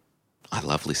 I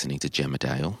love listening to Gemma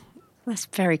Dale. That's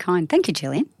very kind. Thank you,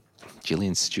 Gillian.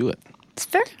 Gillian Stewart. It's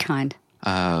very kind.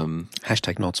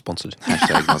 Hashtag not sponsored.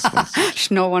 Hashtag not sponsored. She's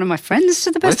not one of my friends,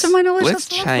 to the best of my knowledge. Let's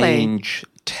change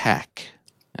tack,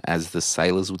 as the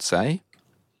sailors would say.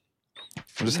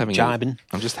 I'm just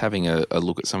having a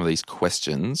look at some of these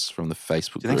questions from the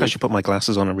Facebook group. Do you think I should put my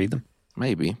glasses on and read them?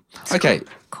 Maybe. It's okay.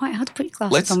 Quite hard to put your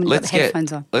glasses on when you've got the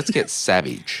headphones on. Let's get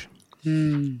savage.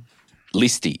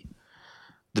 Listy.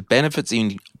 The benefits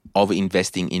of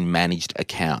investing in managed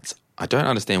accounts. I don't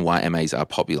understand why MAs are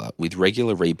popular. With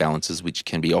regular rebalances, which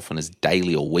can be often as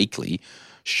daily or weekly,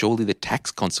 surely the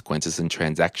tax consequences and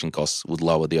transaction costs would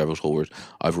lower the overall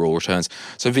returns.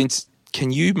 So, Vince,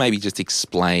 can you maybe just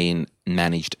explain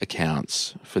managed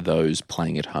accounts for those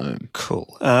playing at home?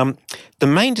 Cool. The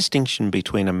main distinction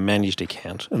between a managed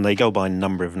account, and they go by a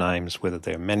number of names, whether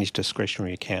they're managed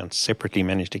discretionary accounts, separately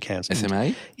managed accounts.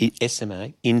 SMA?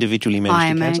 SMA, individually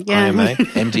managed accounts. Yeah. IMA.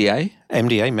 MDA?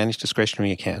 MDA, managed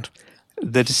discretionary account.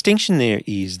 The distinction there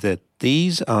is that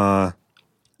these are...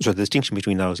 So the distinction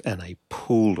between those and a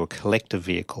pooled or collective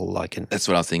vehicle like an... That's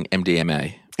what I was thinking,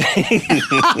 MDMA.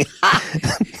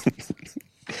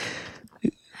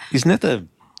 Isn't that the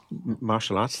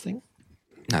martial arts thing?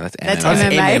 No, that's That's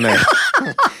MMA.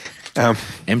 MMA.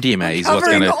 MDMA is what's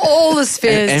going to... all the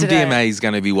spheres today. MDMA is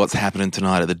going to be what's happening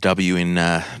tonight at the W in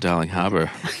Darling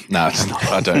Harbour. No, it's not.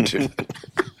 I don't do that.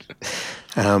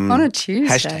 On a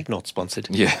Tuesday. Hashtag not sponsored.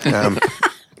 Yeah.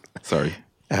 Sorry.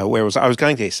 Where was I? I was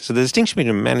going to this. So the distinction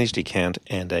between a managed account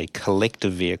and a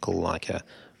collective vehicle like a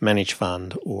managed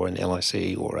fund or an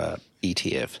LIC or a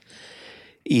ETF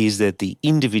is that the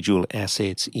individual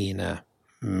assets in a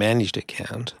managed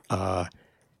account are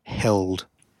held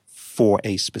for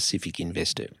a specific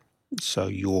investor. So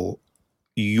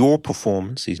your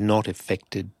performance is not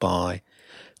affected by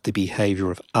the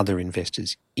behaviour of other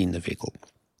investors in the vehicle.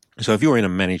 So if you're in a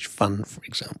managed fund, for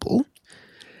example,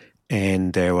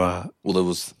 and there are...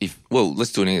 let's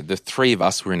do it. The three of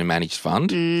us were in a managed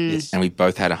fund and we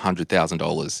both had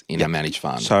 $100,000 in a managed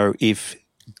fund. So if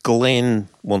Glenn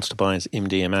wants to buy his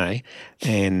MDMA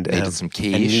and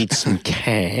needs some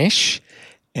cash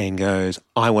and goes,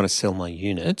 I want to sell my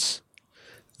units,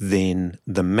 then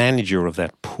the manager of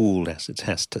that pooled assets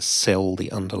has to sell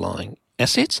the underlying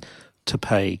assets to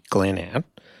pay Glenn out,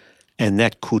 and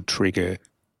that could trigger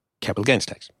capital gains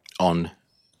tax. On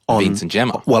Vince and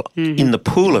Gemma. Well, in the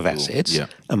pool of assets,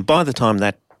 and by the time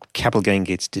that capital gain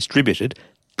gets distributed,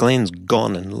 Glenn's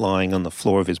gone and lying on the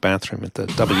floor of his bathroom at the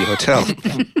W Hotel.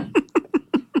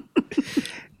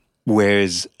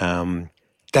 Whereas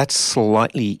that's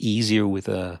slightly easier with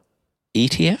a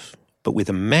ETF, but with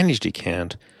a managed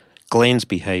account, Glenn's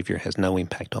behaviour has no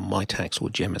impact on my tax or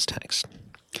Gemma's tax.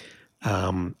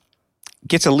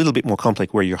 Gets a little bit more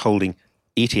complex where you're holding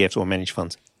ETFs or managed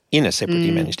funds in a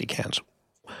separately managed account.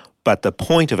 But the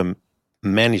point of a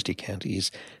managed account is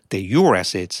they're your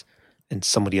assets and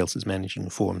somebody else is managing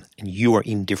for them, and you are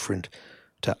indifferent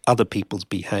to other people's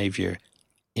behaviour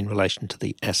in relation to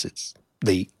the assets,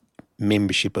 the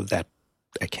membership of that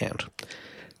account.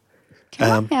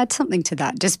 Can I add something to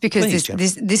that? Just because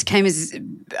this came as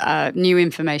new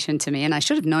information to me, and I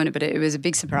should have known it, but it was a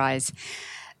big surprise,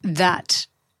 that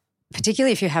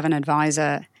particularly if you have an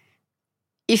advisor,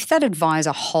 if that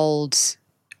advisor holds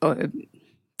or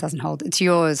doesn't hold, it's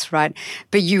yours, right?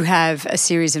 But you have a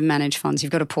series of managed funds.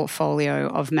 You've got a portfolio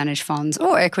of managed funds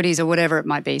or equities or whatever it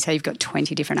might be. So you've got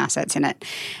 20 different assets in it.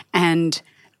 And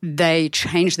they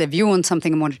change their view on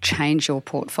something and want to change your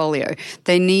portfolio.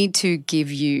 They need to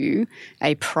give you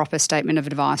a proper statement of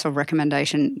advice or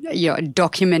recommendation, a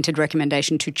documented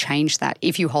recommendation to change that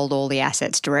if you hold all the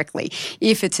assets directly.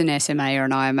 If it's an SMA or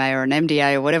an IMA or an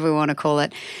MDA or whatever we want to call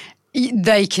it,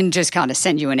 they can just kind of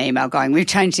send you an email going, we've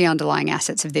changed the underlying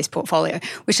assets of this portfolio,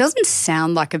 which doesn't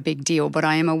sound like a big deal, but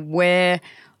I am aware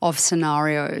of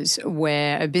scenarios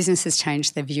where a business has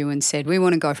changed their view and said, we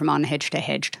want to go from unhedged to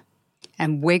hedged,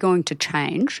 and we're going to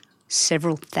change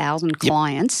several thousand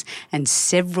clients and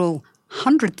several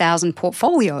 100,000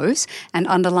 portfolios and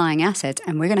underlying assets,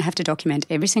 and we're going to have to document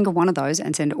every single one of those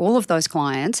and send all of those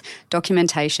clients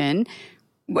documentation,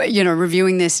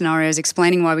 reviewing their scenarios,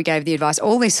 explaining why we gave the advice,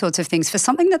 all these sorts of things for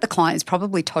something that the client is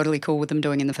probably totally cool with them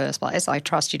doing in the first place. I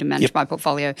trust you to manage my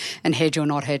portfolio and hedge or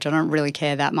not hedge. I don't really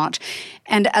care that much.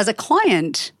 And as a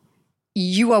client,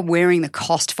 you are wearing the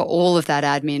cost for all of that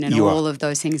admin and all of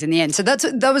those things in the end. So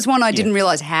that was one I didn't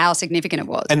realise how significant it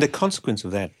was. And the consequence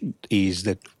of that is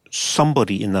that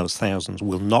somebody in those thousands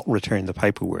will not return the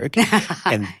paperwork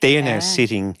and they're now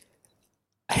sitting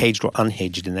hedged or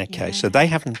unhedged in that case. So they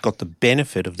haven't got the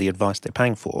benefit of the advice they're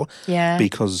paying for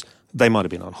because they might have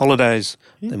been on holidays,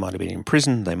 they might have been in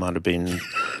prison, they might have been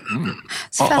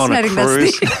it's on a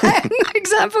cruise. That's the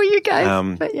example you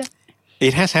gave. But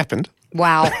it has happened.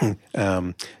 Wow.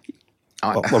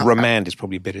 Remand is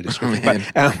probably better description.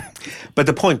 But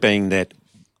the point being that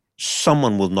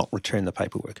someone will not return the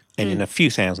paperwork. And in a few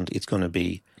thousand, it's going to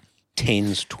be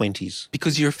 10s, 20s.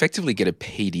 Because you effectively get a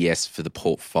PDS for the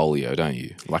portfolio, don't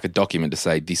you? Like a document to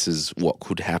say this is what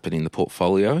could happen in the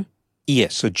portfolio?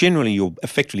 Yes. So generally you're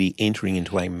effectively entering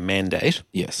into a mandate.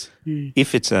 Yes.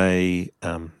 If it's there's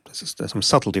some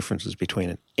subtle differences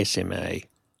between an SMA.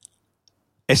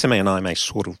 SMA and IMA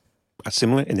sort of are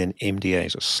similar, and then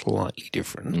MDAs are slightly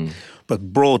different.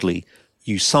 But broadly,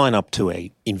 you sign up to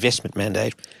a investment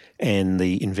mandate and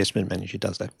the investment manager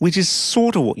does that, which is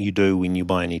sort of what you do when you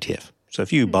buy an ETF. So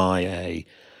if you buy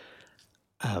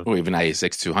or even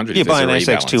ASX 200. You buy an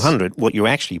ASX 200, what you're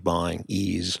actually buying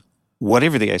is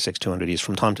whatever the ASX 200 is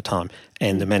from time to time,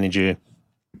 and the manager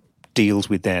deals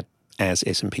with that as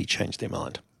S&P change their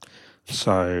mind.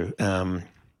 So,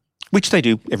 which they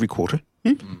do every quarter.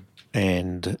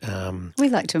 And we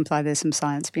like to imply there's some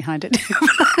science behind it.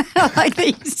 I like that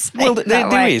you say well,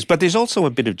 there is, but there's also a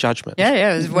bit of judgment.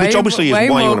 Yeah, it's which obviously is way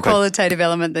why you more want to qualitative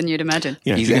element than you'd imagine.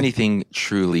 Is anything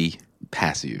truly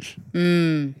passive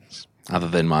other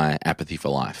than my apathy for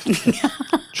life?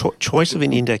 Choice of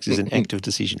an index is an active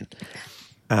decision.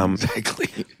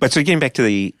 Exactly. But so getting back to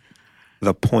the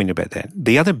the point about that.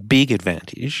 The other big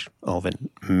advantage of a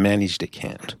managed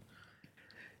account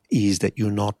is that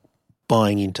you're not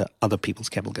buying into other people's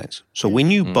capital gains. So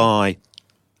when you buy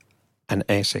an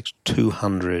ASX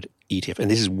 200 ETF, and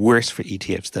this is worse for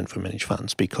ETFs than for managed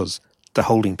funds because the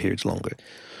holding period's longer.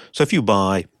 So if you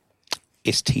buy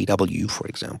STW, for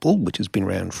example, which has been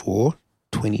around for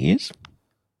 20 years,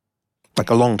 like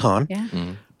a long time. Yeah.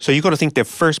 So you've got to think their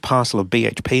first parcel of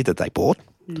BHP that they bought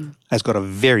has got a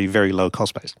very, very low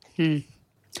cost base.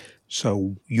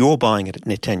 So you're buying it at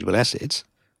net tangible assets,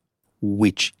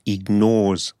 which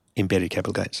ignores embedded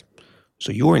capital gains.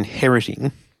 So you're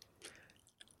inheriting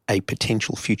a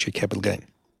potential future capital gain.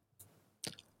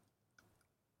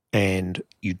 And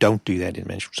you don't do that in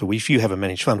managed. So if you have a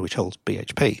managed fund which holds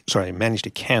a managed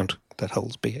account that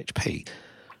holds BHP,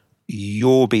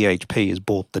 your BHP is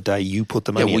bought the day you put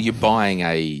the money in. Yeah, well, you're buying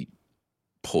a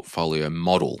portfolio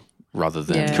model rather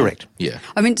than... Yeah. Correct. Yeah.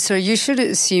 I mean, so you should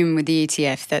assume with the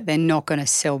ETF that they're not going to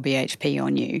sell BHP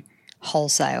on you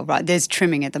wholesale, right? There's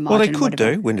trimming at the margin. Well, they could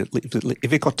do when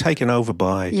if it got taken over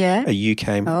by a UK...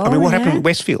 Oh, I mean, what happened with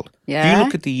Westfield? Yeah. If you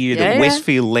look at the year that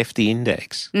Westfield left the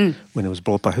index when it was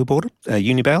bought by who bought it?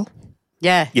 Unibail?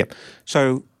 Yeah. Yep.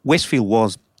 So Westfield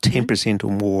was 10%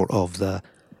 or more of the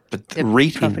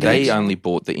REIT index. They only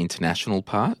bought the international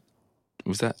part.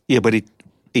 Was that? Yeah, but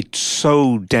it's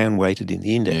so down-weighted in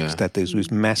the index that there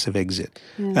was massive exit.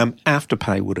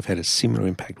 Afterpay would have had a similar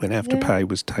impact when Afterpay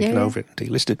was taken over and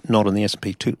delisted, not on the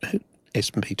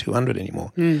S&P 200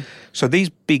 anymore. So these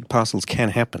big parcels can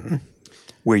happen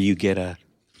where you get a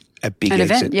big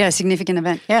exit. Event, a significant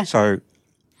event, So,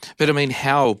 but I mean,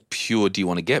 how pure do you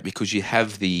want to get? Because you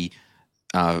have the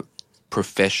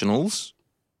professionals,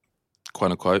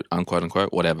 quote unquote, unquote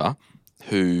unquote, whatever,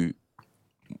 who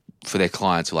for their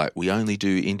clients are like, we only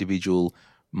do individual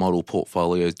model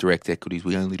portfolios, direct equities,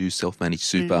 we only do self-managed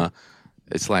super.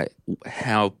 It's like,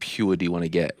 how pure do you want to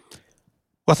get?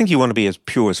 Well, I think you want to be as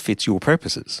pure as fits your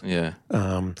purposes. Yeah.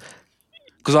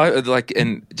 Because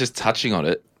and just touching on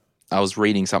it, I was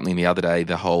reading something the other day,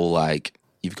 the whole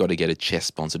you've got to get a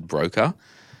CHESS-sponsored broker.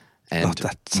 And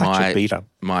that's such a beat-up.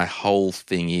 My whole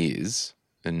thing is,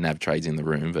 and NavTrade's in the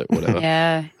room, but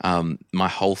whatever. My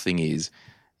whole thing is,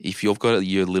 if you've got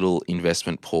your little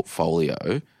investment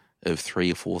portfolio of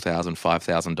 $3,000 or $4,000,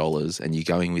 $5,000, and you're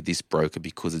going with this broker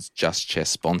because it's just CHESS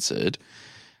sponsored,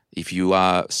 if you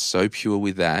are so pure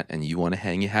with that and you want to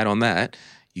hang your hat on that,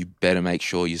 you better make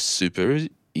sure your super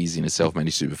is in a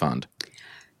self-managed super fund.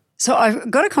 So I've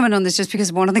got to comment on this just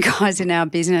because one of the guys in our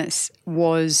business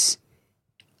was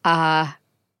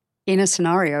in a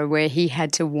scenario where he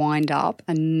had to wind up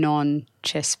a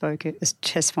non-CHESS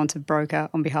sponsored broker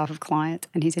on behalf of clients,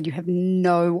 and he said you have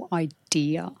no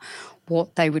idea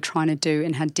what they were trying to do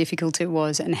and how difficult it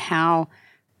was and how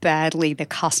badly the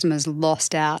customers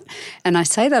lost out. And I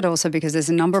say that also because there's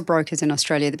a number of brokers in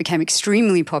Australia that became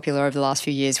extremely popular over the last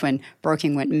few years when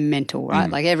broking went mental, right?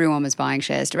 Like everyone was buying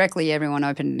shares directly, everyone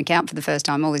opened an account for the first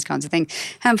time, all these kinds of things.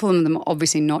 A handful of them are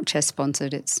obviously not CHESS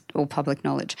sponsored, it's all public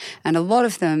knowledge. And a lot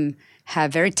of them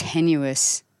have very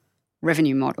tenuous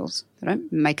revenue models. They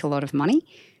don't make a lot of money.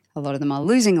 A lot of them are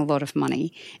losing a lot of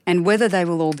money. And whether they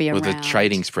will all be around... Well, the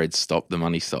trading spreads stop, the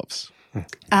money stops.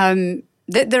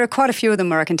 There are quite a few of them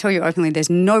where I can tell you openly there's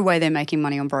no way they're making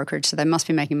money on brokerage, so they must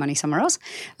be making money somewhere else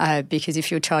because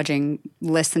if you're charging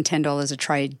less than $10 a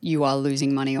trade, you are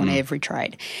losing money on every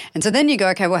trade. And so then you go,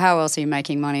 okay, well, how else are you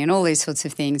making money and all these sorts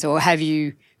of things? Or have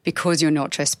you, because you're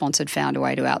not CHESS sponsored, found a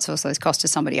way to outsource those costs to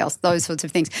somebody else, those sorts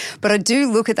of things. But I do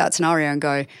look at that scenario and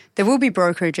go, there will be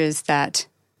brokerages that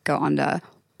go under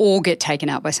or get taken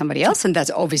out by somebody else, and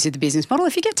that's obviously the business model.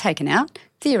 If you get taken out,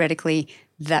 theoretically,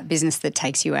 that business that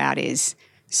takes you out is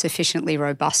sufficiently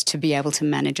robust to be able to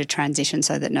manage a transition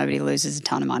so that nobody loses a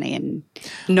ton of money and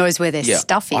knows where their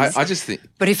stuff is. I just think...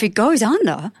 But if it goes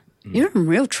under, you're in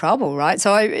real trouble, right?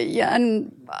 So I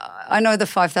know the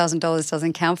 $5,000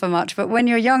 doesn't count for much, but when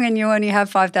you're young and you only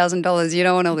have $5,000, you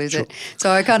don't want to lose it. So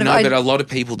I kind of... No, but a lot of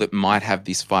people that might have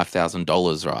this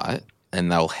 $5,000, right, and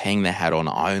they'll hang their hat on,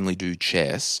 I only do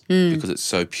CHESS because it's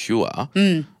so pure,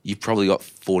 you've probably got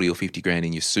 40 or 50 grand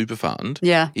in your super fund.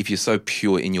 Yeah. If you're so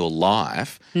pure in your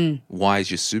life, why is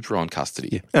your super on custody?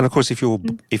 Yeah. And of course, if your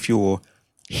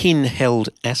HIN-held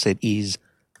asset is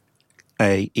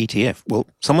a ETF, well,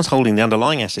 someo's holding the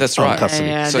underlying asset. That's right. On custody.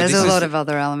 Yeah, So there's a lot of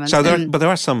other elements. So there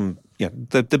are some,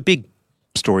 the big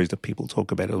stories that people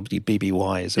talk about,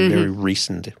 BBY is a very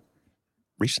recent-ish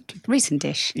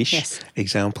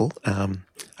example.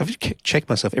 I've checked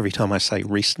myself every time I say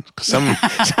recent, because some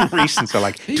recents are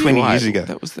like 20 years ago.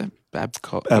 That was the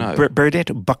Babcock. Burdett,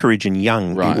 Buckeridge and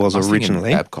Young, Right. it was I was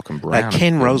originally. Babcock and Brown.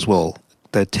 Ken Roswell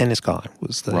the tennis guy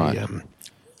was the Right.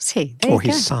 See, or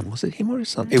his son. Was it him or his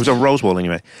son? It was a Rosewall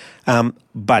anyway.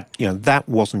 But that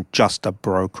wasn't just a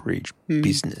brokerage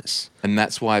business, And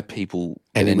that's why people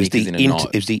and get it was knickers in a knot.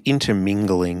 it was the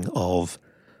intermingling of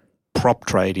prop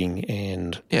trading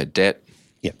and Debt.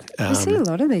 I see a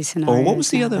lot of these scenarios. Or what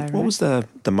was the now, other? though, What right? was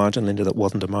the margin lender that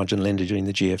wasn't a margin lender during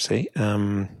the GFC?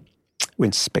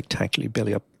 Went spectacularly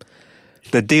belly up.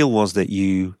 The deal was that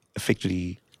you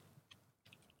effectively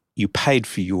paid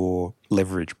for your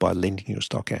leverage by lending your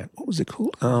stock out. What was it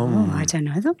called? I don't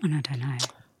know that one. I don't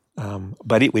know.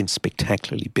 But it went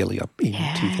spectacularly belly up in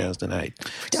 2008.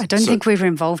 I don't think we were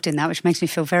involved in that, which makes me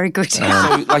feel very good. So,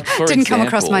 like, for Didn't come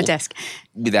across my example, desk.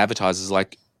 With advertisers,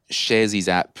 like Sharesies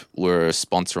app were a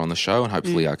sponsor on the show, and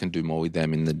hopefully I can do more with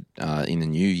them in the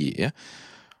new year.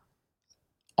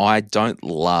 I don't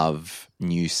love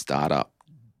new startup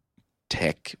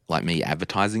tech like me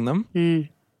advertising them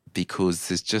because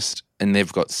there's just, and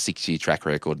they've got 6-year track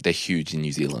record. They're huge in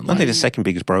New Zealand. Aren't they the second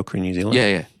biggest broker in New Zealand?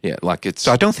 Yeah. Like it's.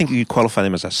 So I don't think you qualify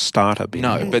them as a startup.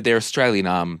 No, but they're Australian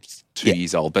arms, 2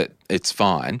 years old, but it's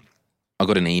fine. I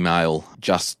got an email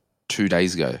just 2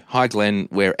 days ago. Hi, Glenn,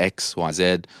 we're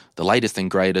XYZ, the latest and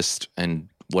greatest and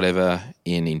whatever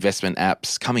in investment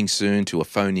apps, coming soon to a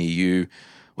phone near you.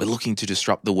 We're looking to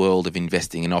disrupt the world of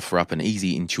investing and offer up an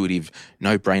easy, intuitive,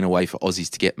 no-brainer way for Aussies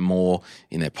to get more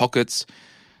in their pockets.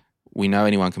 We know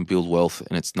anyone can build wealth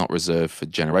and it's not reserved for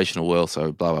generational wealth,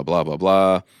 so blah, blah, blah,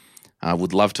 blah, blah.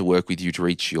 Would love to work with you to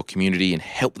reach your community and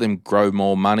help them grow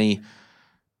more money.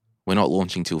 We're not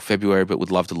launching till February, but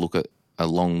would love to look at a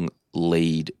long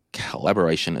lead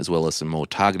collaboration as well as some more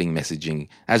targeting messaging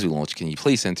as we launch. Can you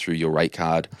please send through your rate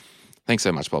card? Thanks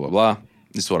so much, blah, blah, blah.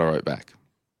 This is what I wrote back.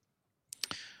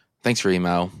 Thanks for your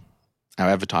email. Our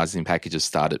advertising packages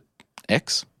start at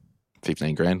X,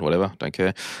 15 grand, whatever, don't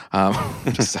care.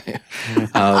 Just saying.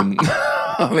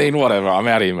 I mean, whatever. I'm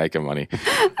out here making money.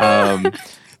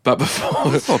 But before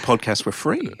I thought podcasts were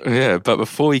free. Yeah, but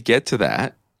before we get to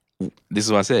that, this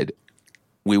is what I said.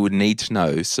 We would need to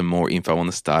know some more info on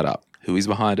the startup. Who is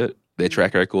behind it, their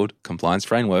track record, compliance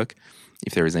framework,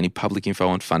 if there is any public info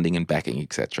on funding and backing,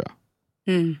 etc.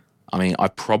 I mean, I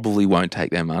probably won't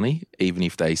take their money, even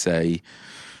if they say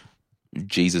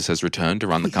Jesus has returned to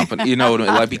run the company. You know what I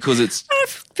mean? Like, because it's...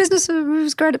 Business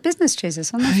was great at business,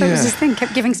 Jesus. I don't know if it was his thing,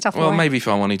 kept giving stuff away. Well, maybe if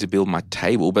I wanted to build my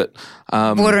table, but...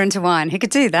 water into wine. He could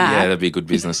do that. Yeah, that'd be a good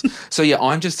business. So, yeah,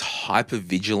 I'm just hyper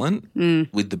vigilant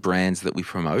with the brands that we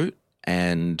promote.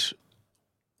 And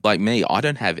like me, I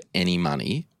don't have any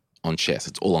money on chess.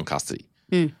 It's all on custody.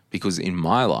 Because in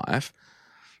my life,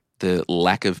 the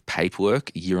lack of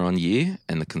paperwork year on year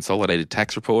and the consolidated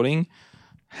tax reporting,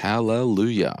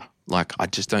 hallelujah. Like, I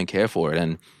just don't care for it.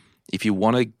 And if you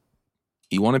want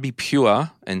to be pure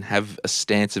and have a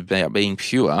stance about being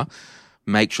pure,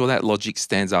 make sure that logic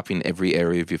stands up in every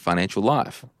area of your financial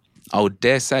life. I would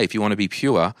dare say if you want to be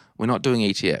pure, we're not doing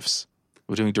ETFs.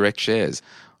 We're doing direct shares.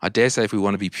 I dare say if we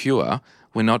want to be pure,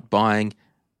 we're not buying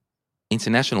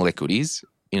international equities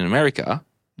in America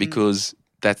because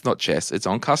that's not chess, it's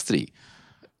on custody.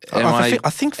 I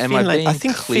think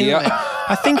clear?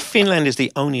 I think Finland is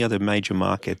the only other major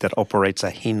market that operates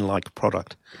a hen-like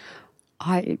product.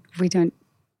 I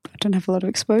don't have a lot of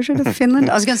exposure to Finland.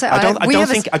 I was going to say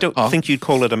I don't think you'd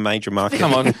call it a major market.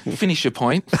 Come on, finish your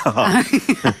point.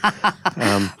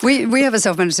 We have a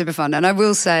self-managed super fund, and I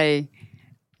will say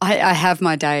I have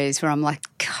my days where I'm like,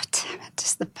 God damn it,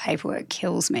 just the paperwork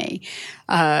kills me.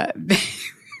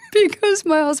 Because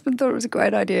my husband thought it was a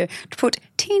great idea to put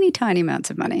teeny tiny amounts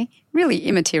of money, really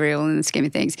immaterial in the scheme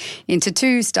of things, into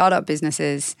 2 startup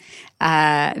businesses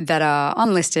that are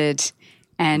unlisted.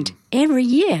 And every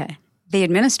year the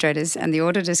administrators and the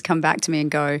auditors come back to me and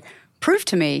go, prove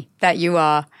to me that you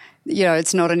are,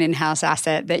 it's not an in-house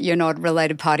asset, that you're not a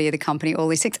related party of the company, all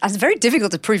these things. It's very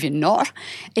difficult to prove you're not.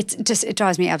 It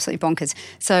drives me absolutely bonkers.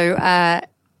 So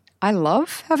I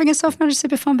love having a self-managed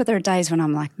super fund, but there are days when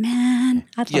I'm like, man,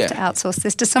 I'd love to outsource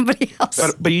this to somebody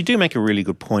else. But you do make a really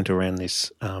good point around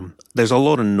this. There's a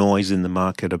lot of noise in the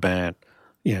market about,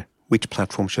 which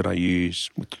platform should I use?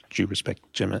 With due respect,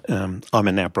 Gemma, I'm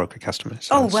a now broker customer.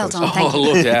 So, well done, thank you.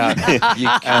 Look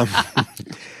out.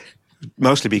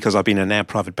 Mostly because I've been a now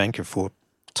private banker for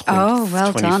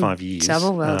 25 years.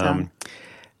 Double well done.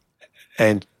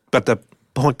 But the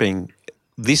point being,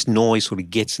 this noise sort of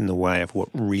gets in the way of what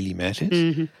really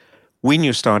matters. When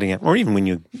you're starting out, or even when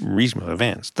you're reasonably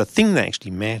advanced, the thing that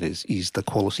actually matters is the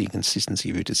quality and consistency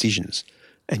of your decisions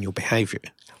and your behaviour.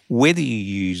 Whether you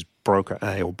use broker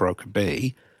A or broker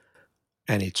B,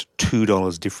 and it's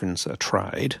 $2 difference a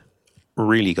trade,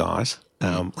 really, guys,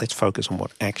 let's focus on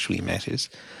what actually matters.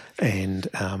 And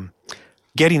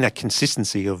getting that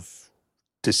consistency of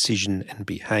decision and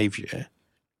behaviour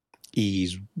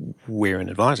is where an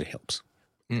advisor helps.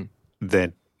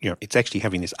 That, it's actually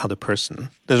having this other person.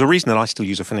 There's a reason that I still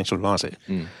use a financial advisor,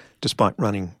 despite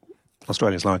running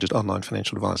Australia's largest online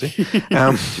financial advisor.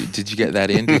 Did you get that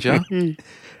in, did you?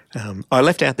 I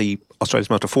left out the Australia's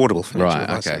most affordable financial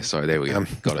advisor. Right, okay, sorry, there we go.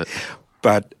 Got it.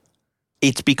 But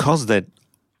it's because that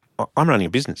I'm running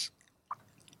a business.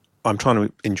 I'm trying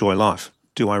to enjoy life.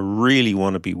 Do I really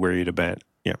want to be worried about,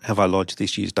 have I lodged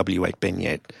this year's W8 Ben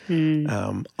yet?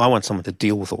 I want someone to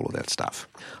deal with all of that stuff.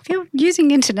 If you're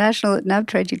using international at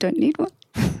NabTrade, you don't need one.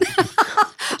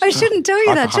 I shouldn't tell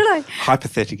you that, should I?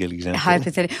 Hypothetical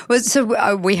example. Well,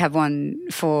 so we have one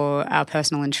for our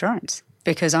personal insurance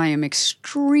because I am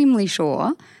extremely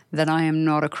sure that I am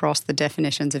not across the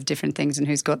definitions of different things and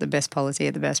who's got the best policy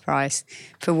at the best price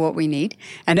for what we need.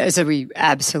 And so we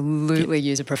absolutely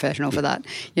use a professional for that.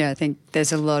 I think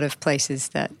there's a lot of places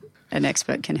that an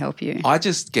expert can help you. I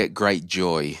just get great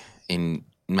joy in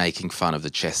making fun of the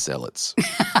chest zealots.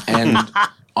 And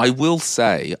I will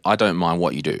say I don't mind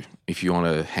what you do. If you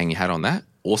want to hang your hat on that,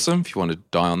 awesome. If you want to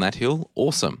die on that hill,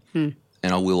 awesome. And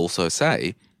I will also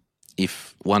say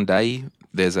if one day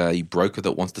there's a broker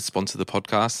that wants to sponsor the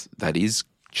podcast that is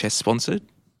chess sponsored,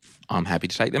 I'm happy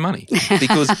to take their money.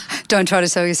 Because don't try to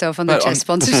sell yourself on the chess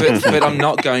sponsorship. But I'm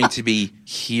not going to be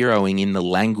heroing in the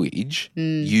language,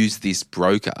 use this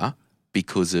broker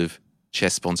because of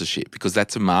chess sponsorship, because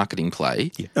that's a marketing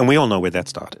play. Yeah. And we all know where that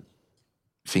started.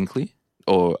 Finkley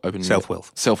or Open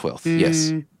Self-Wealth. Self-Wealth,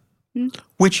 yes.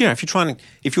 Which, No,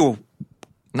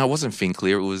 it wasn't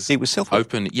Finkley. It was Self-Wealth.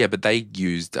 Open. Yeah, but they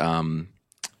used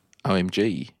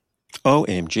OMG.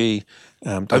 OMG.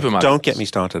 Don't get me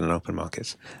started on open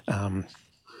markets.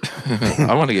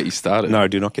 I want to get you started. No,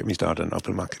 do not get me started on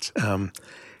open markets.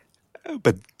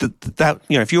 But that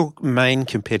if your main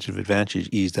competitive advantage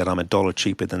is that I'm $1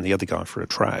 cheaper than the other guy for a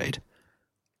trade,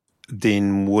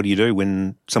 then what do you do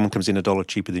when someone comes in $1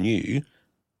 cheaper than you?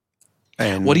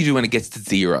 And what do you do when it gets to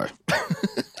zero?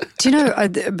 Do you know? I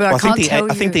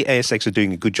think the ASX are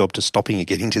doing a good job to stopping it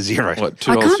getting to zero. What,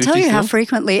 I can't tell you how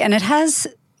frequently, and it has.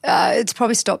 It's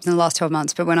probably stopped in the last 12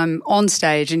 months. But when I'm on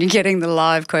stage and you're getting the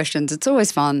live questions, it's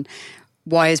always fun.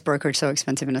 Why is brokerage so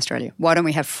expensive in Australia? Why don't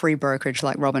we have free brokerage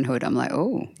like Robinhood? I'm like,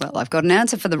 oh, well, I've got an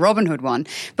answer for the Robinhood one.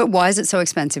 But why is it so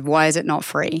expensive? Why is it not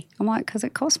free? I'm like, because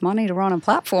it costs money to run a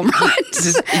platform, right?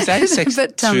 Is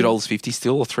ASX $2.50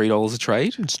 still or $3 a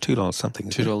trade? It's $2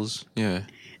 something. $2, yeah.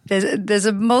 There's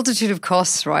a multitude of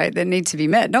costs, right, that need to be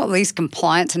met, not least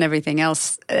compliance and everything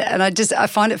else. And I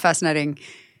find it fascinating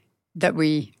that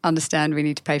we understand we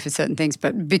need to pay for certain things,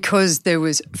 but because there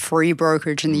was free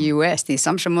brokerage in the US, the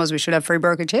assumption was we should have free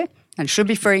brokerage here and it should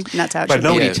be free, and that's how it should be. But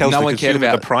nobody tells the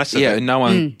consumer the price of it. Yeah, no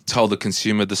one told the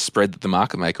consumer the spread that the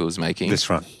market maker was making. That's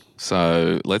right.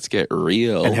 So let's get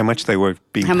real. And how much they were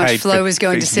being paid. How much flow was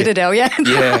going to Citadel, yeah.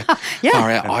 Yeah. All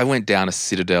right, I went down a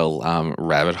Citadel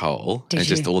rabbit hole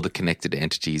just all the connected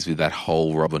entities with that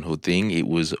whole Robinhood thing. It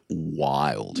was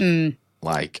wild.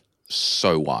 Like,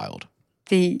 so wild.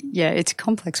 It's a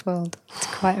complex world. It's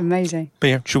quite amazing.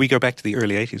 But should we go back to the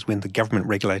early 80s when the government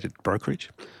regulated brokerage?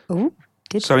 Oh,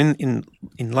 So in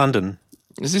London...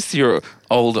 Is this your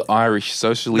old Irish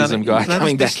socialism guy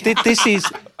coming back? This is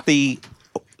the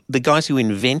guys who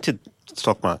invented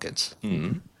stock markets.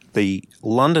 The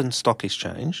London Stock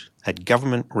Exchange had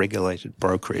government-regulated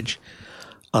brokerage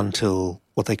until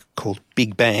what they called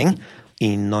Big Bang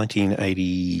in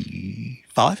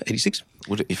 1985, 86.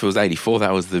 If it was 84,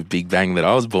 that was the Big Bang that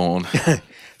I was born.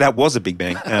 That was a Big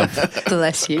Bang.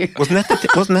 Bless you. Wasn't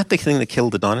that the thing that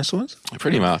killed the dinosaurs?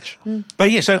 Pretty much.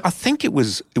 But so I think it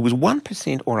was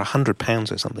 1% or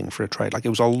 £100 or something for a trade. Like, it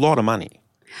was a lot of money.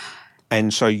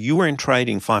 And so you were in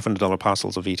trading $500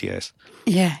 parcels of ETS.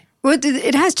 Yeah. Well,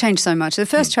 it has changed so much. The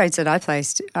first trades that I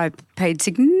placed, I paid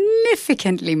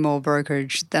significantly more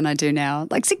brokerage than I do now.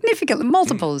 Like, significantly,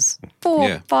 multiples,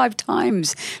 4, 5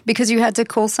 times, because you had to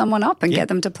call someone up and get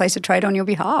them to place a trade on your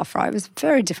behalf, right? It was a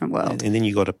very different world. And then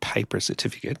you got a paper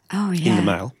certificate in the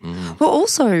mail. Well,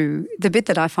 also, the bit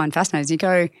that I find fascinating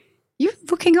is you're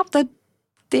looking up the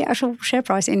actual share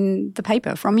price in the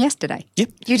paper from yesterday. Yep.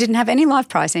 You didn't have any live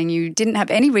pricing. You didn't have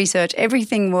any research.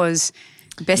 Everything was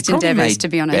best endeavours, to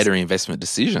be honest. Better investment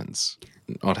decisions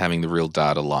not having the real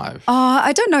data live?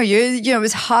 I don't know. You know,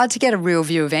 it's hard to get a real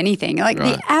view of anything. Like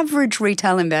the average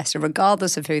retail investor,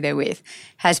 regardless of who they're with,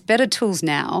 has better tools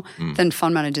now than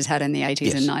fund managers had in the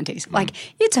 80s and 90s. Like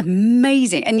it's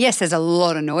amazing. And yes, there's a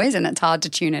lot of noise and it's hard to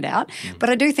tune it out. But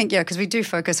I do think, because we do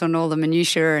focus on all the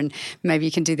minutiae and maybe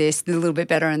you can do this a little bit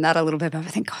better and that a little bit better.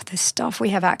 I think, God, there's stuff we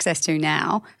have access to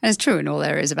now. And it's true in all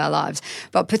areas of our lives.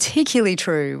 But particularly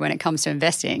true when it comes to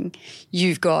investing,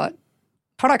 you've got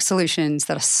product solutions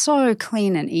that are so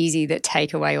clean and easy that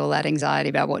take away all that anxiety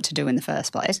about what to do in the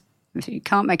first place. If you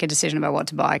can't make a decision about what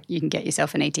to buy, you can get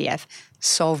yourself an ETF.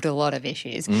 Solved a lot of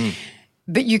issues.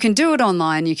 But you can do it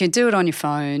online. You can do it on your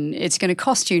phone. It's going to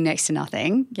cost you next to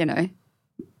nothing, a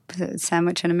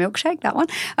sandwich and a milkshake, that one.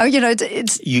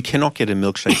 It's You cannot get a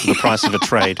milkshake for the price of a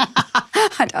trade.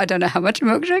 I don't know how much a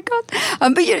milkshake costs.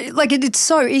 But it's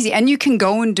so easy. And you can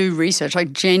go and do research,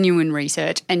 like genuine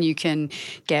research, and you can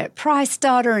get price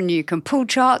data and you can pull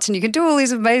charts and you can do all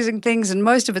these amazing things and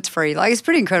most of it's free. Like it's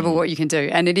pretty incredible what you can do.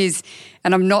 And it is,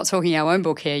 and I'm not talking our own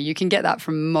book here, you can get that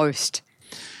from most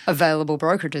available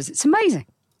brokerages. It's amazing.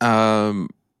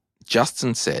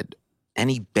 Justin said,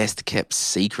 any best kept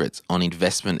secrets on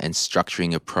investment and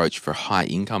structuring approach for high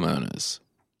income earners?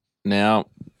 Now,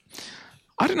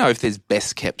 I don't know if there's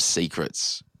best kept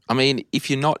secrets. I mean, if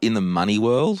you're not in the money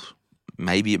world,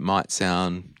 maybe it might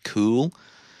sound cool.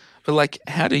 But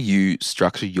how do you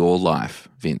structure your life,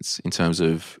 Vince, in terms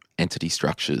of entity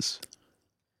structures?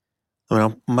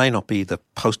 Well, I may not be the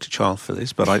poster child for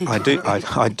this, but I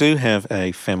do have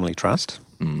a family trust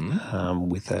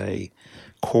with a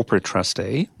corporate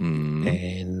trustee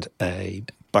and a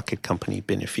bucket company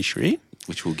beneficiary.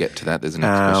 Which we'll get to that. There's a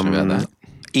next question about that.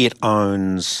 It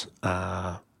owns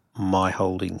my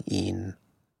holding in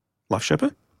Life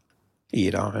Sherpa.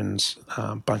 It owns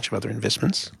a bunch of other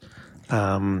investments.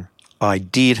 I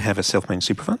did have a self-managed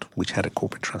super fund, which had a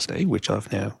corporate trustee, which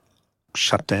I've now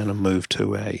shut down and moved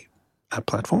to a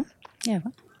platform. Yeah.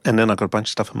 And then I've got a bunch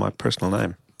of stuff in my personal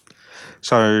name.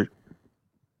 So,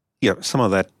 some of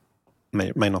that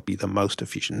may not be the most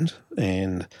efficient.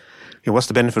 And what's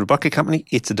the benefit of a bucket company?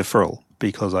 It's a deferral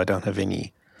because I don't have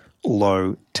any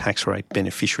low tax rate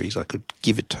beneficiaries I could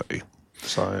give it to.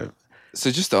 So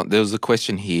there was a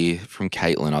question here from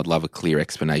Caitlin. I'd love a clear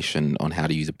explanation on how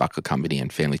to use a bucket company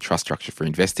and family trust structure for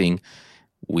investing.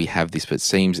 We have this, but it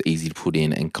seems easy to put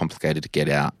in and complicated to get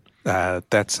out.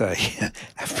 That's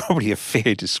probably a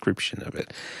fair description of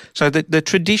it. So the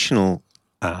traditional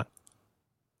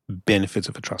benefits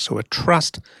of a trust. So a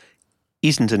trust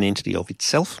isn't an entity of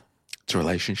itself. It's a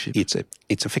relationship.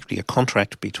 It's effectively a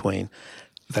contract between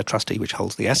the trustee, which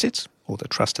holds the assets, or the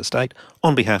trust estate,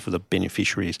 on behalf of the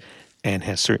beneficiaries and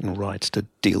has certain rights to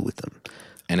deal with them.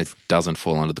 And it doesn't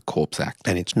fall under the Corps Act.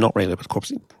 And it's not regulated by the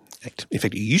Corps Act. In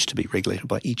fact, it used to be regulated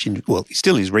by it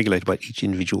still is regulated by each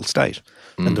individual state.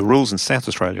 And the rules in South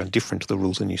Australia are different to the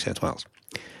rules in New South Wales.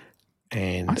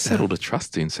 And I settled a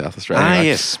trust in South Australia.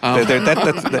 Yes.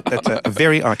 That's a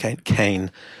very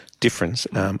arcane difference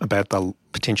about the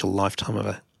potential lifetime of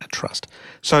a trust.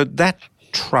 So that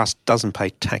trust doesn't pay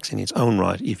tax in its own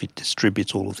right if it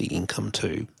distributes all of the income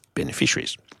to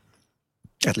beneficiaries,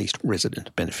 at least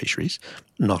resident beneficiaries,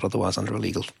 not otherwise under a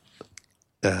legal,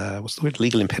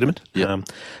 legal impediment. Yep.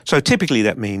 So typically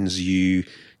that means you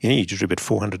distribute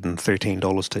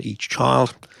 $413 to each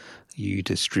child. You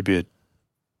distribute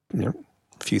a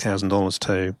few $1,000s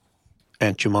to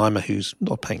Aunt Jemima who's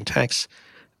not paying tax.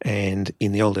 And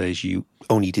in the old days, you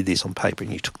only did this on paper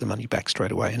and you took the money back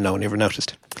straight away and no one ever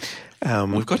noticed.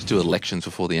 We've got to do elections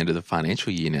before the end of the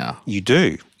financial year now. You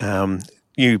do.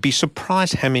 You'd be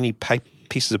surprised how many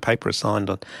pieces of paper are signed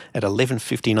at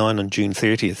 11:59 on June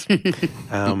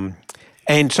 30th.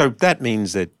 And so that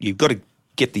means that you've got to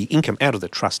get the income out of the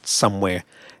trust somewhere,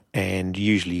 and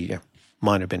usually a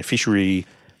minor beneficiary,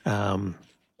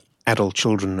 adult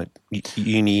children at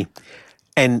uni.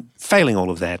 And failing all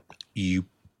of that, you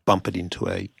bump it into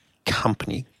a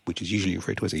company, which is usually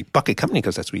referred to as a bucket company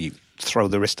because that's where you throw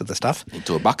the rest of the stuff.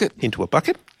 Into a bucket? Into a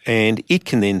bucket. And it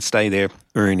can then stay there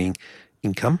earning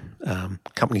income.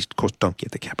 Companies, of course, don't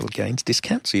get the capital gains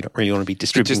discount, so you don't really want to be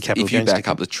distributing capital gains. If you back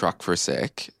up the truck for a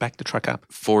sec. Back the truck up.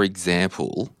 For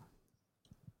example,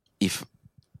 if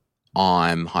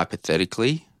I'm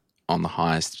hypothetically on the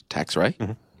highest tax rate,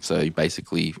 so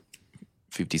basically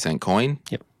 50-cent coin,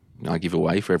 I give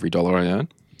away for every dollar I earn.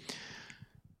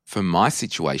 For my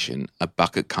situation, a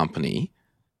bucket company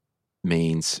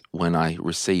means when I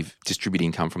distribute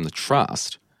income from the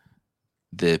trust,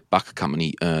 the bucket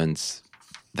company earns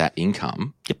that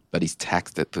income, but is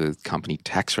taxed at the company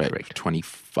tax rate of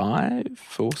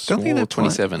 25 or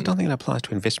 27. I don't think that applies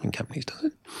to investment companies, does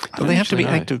it? Do they have to be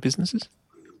active businesses?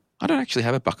 I don't actually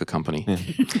have a bucket company. Yeah.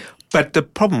 But the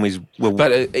problem is...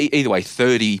 either way,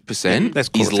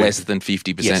 30% is less than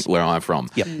 50% where I'm from.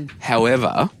 Yep.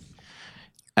 However,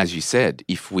 as you said,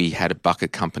 if we had a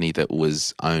bucket company that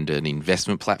owned an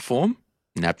investment platform,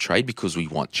 NAB Trade, because we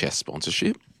want chess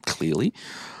sponsorship, clearly,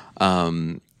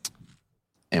 and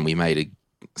we made a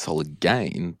solid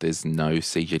gain, there's no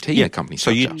CGT in a company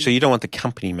structure. So you don't want the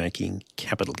company making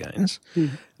capital gains.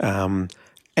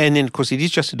 And then, of course, it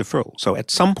is just a deferral. So at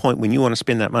some point when you want to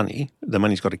spend that money, the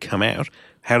money's got to come out.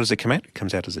 How does it come out? It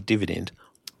comes out as a dividend.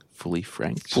 Fully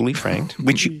franked.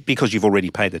 Because you've already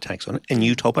paid the tax on it, and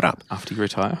you top it up. After you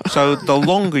retire. So the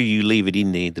longer you leave it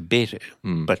in there, the better.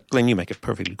 But Glenn, you make a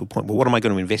perfectly good point. Well, what am I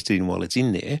going to invest it in while it's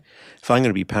in there? If I'm going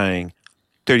to be paying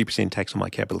 30% tax on my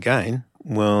capital gain,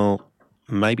 well,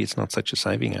 maybe it's not such a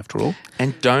saving after all.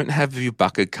 And don't have your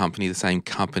bucket company the same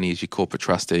company as your corporate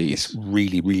trustees. It's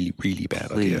really, really, really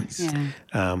bad idea.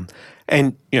 Yeah.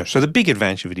 And, so the big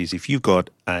advantage of it is if you've got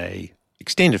a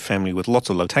extended family with lots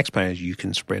of low taxpayers, you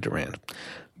can spread around.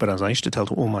 But as I used to tell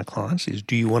to all my clients is,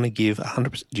 do you want to give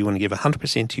 100%? Do you want to give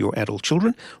 100% to your adult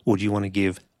children, or do you want to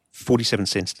give 47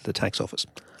 cents to the tax office?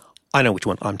 I know which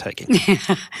one I'm taking.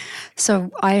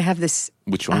 So I have this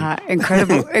which one?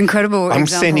 incredible I'm example.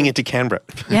 sending it to Canberra.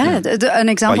 Yeah, an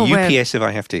example by UPS where if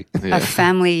I have to. a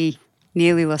family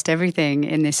nearly lost everything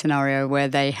in this scenario where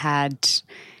they had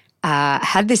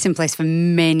this in place for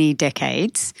many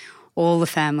decades. All the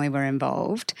family were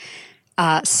involved.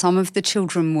 Some of the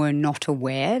children were not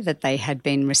aware that they had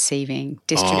been receiving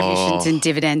distributions and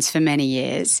dividends for many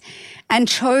years and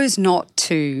chose not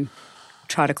to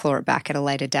try to claw it back at a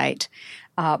later date.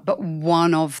 But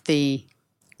one of the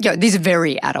these are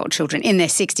very adult children in their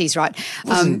 60s, right?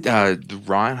 Wasn't the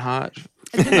Reinhardt...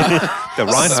 the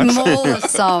Reinhardt. Smaller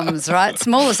sums, right?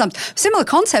 Smaller sums. Similar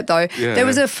concept, though. Yeah. There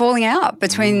was a falling out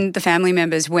between the family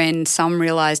members when some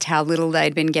realised how little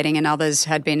they'd been getting and others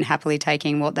had been happily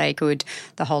taking what they could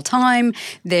the whole time.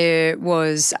 There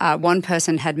was one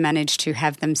person had managed to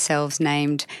have themselves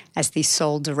named as the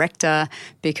sole director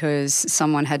because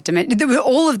someone had dementia. There were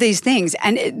all of these things.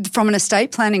 And from an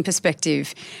estate planning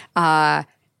perspective,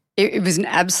 it was an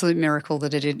absolute miracle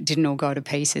that it didn't all go to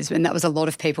pieces. And that was a lot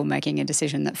of people making a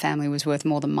decision that family was worth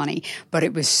more than money. But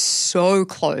it was so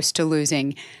close to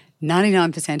losing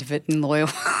 99% of it in legal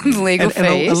fees. And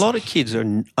a lot of kids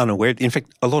are unaware. In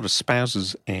fact, a lot of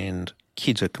spouses and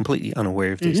kids are completely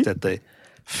unaware of this, that the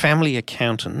family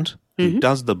accountant who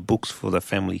does the books for the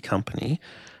family company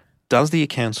does the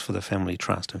accounts for the family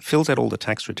trust and fills out all the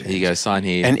tax returns. Here you go, sign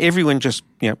here. And everyone just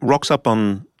rocks up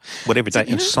on whatever date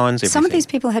and signs everything. Some of these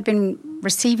people had been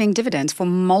receiving dividends for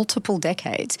multiple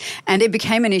decades, and it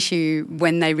became an issue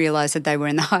when they realised that they were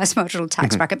in the highest marginal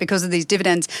tax bracket because of these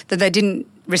dividends that they didn't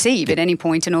receive at any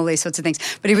point and all these sorts of things.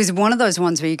 But it was one of those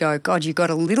ones where you go, God, you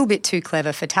got a little bit too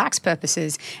clever for tax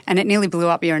purposes, and it nearly blew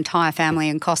up your entire family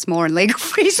and cost more in legal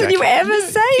fees than you ever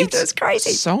saved. It was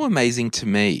crazy. It's so amazing to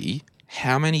me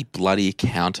how many bloody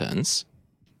accountants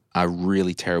are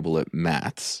really terrible at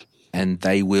maths, and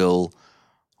they will...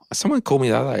 Someone called me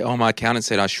the other day, my accountant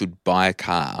said I should buy a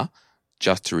car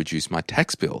just to reduce my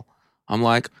tax bill. I'm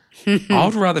like, I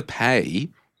would rather pay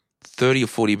 30 or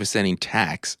 40% in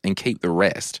tax and keep the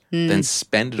rest than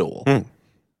spend it all.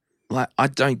 Like, I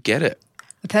don't get it.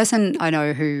 A person I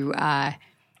know who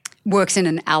works in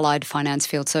an allied finance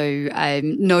field, so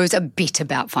knows a bit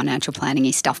about financial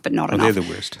planning-y stuff, but not enough. They're the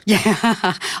worst. Yeah.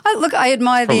 I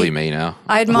admire Probably me now.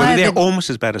 I admire they're almost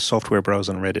as bad as software bros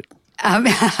on Reddit.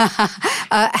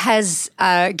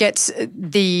 Gets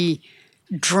the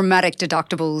dramatic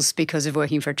deductibles because of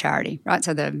working for a charity, right?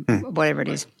 So whatever it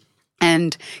is.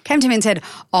 And came to me and said,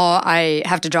 I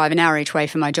have to drive an hour each way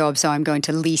for my job, so I'm going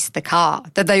to lease the car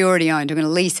that they already owned. I'm going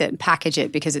to lease it and package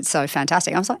it because it's so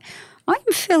fantastic. I was like,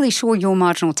 I'm fairly sure your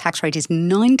marginal tax rate is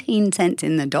 19 cents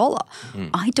in the dollar.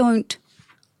 I don't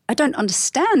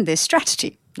understand this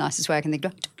strategy. Nicest way I can think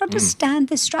of. I don't understand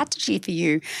this strategy for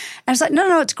you. And I was like,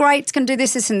 no, it's great. It's going to do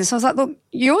this, and this. I was like, look,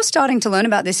 you're starting to learn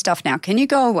about this stuff now. Can you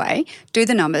go away, do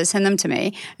the numbers, send them to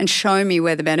me, and show me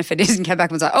where the benefit is? And came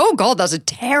back and was like, oh, God, that's a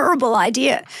terrible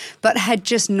idea. But had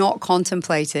just not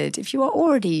contemplated, if you are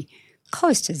already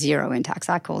close to zero in tax,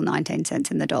 I call 19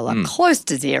 cents in the dollar, close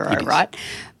to zero, right?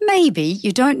 Maybe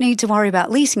you don't need to worry about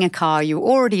leasing a car you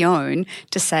already own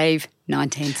to save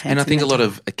 19 cents. And I think a lot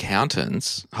of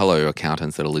accountants, hello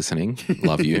accountants that are listening,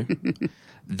 love you,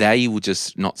 they will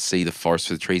just not see the forest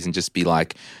for the trees and just be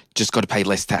like, just got to pay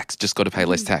less tax, just got to pay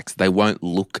less tax. They won't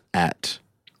look at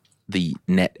the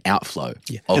net outflow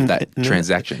of that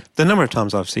transaction. The number of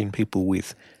times I've seen people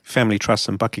with family trusts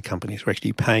and bucket companies are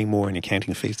actually paying more in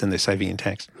accounting fees than they're saving in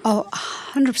tax. Oh,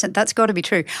 100%. That's got to be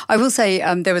true. I will say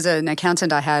there was an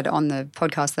accountant I had on the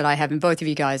podcast that I have, and both of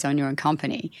you guys own your own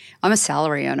company. I'm a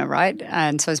salary earner, right?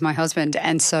 And so is my husband.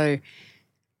 And so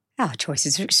our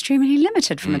choices are extremely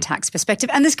limited from a tax perspective.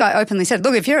 And this guy openly said,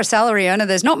 look, if you're a salary earner,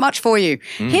 there's not much for you.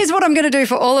 Here's what I'm going to do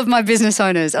for all of my business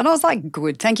owners. And I was like,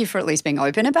 good. Thank you for at least being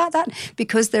open about that,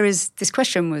 because this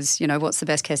question was, what's the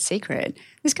best kept secret?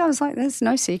 This guy was like, there's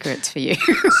no secrets for you.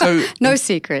 So no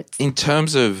secrets. In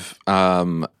terms of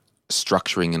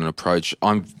structuring an approach,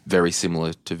 I'm very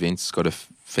similar to Vince. Got a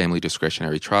family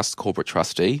discretionary trust, corporate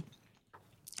trustee.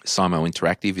 Simo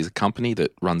Interactive is a company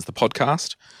that runs the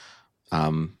podcast.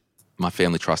 My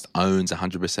family trust owns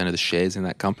 100% of the shares in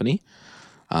that company.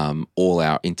 All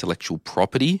our intellectual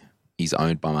property is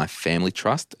owned by my family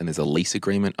trust, and there's a lease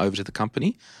agreement over to the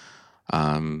company.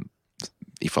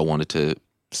 If I wanted to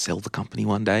sell the company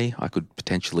one day, I could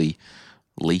potentially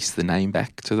lease the name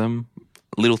back to them,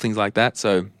 little things like that.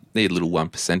 So they're little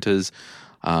 1%ers.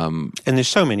 And there's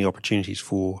so many opportunities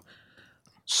for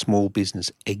small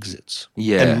business exits.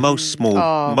 Yeah. And most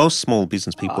small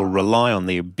business people rely on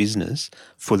their business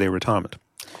for their retirement.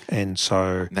 And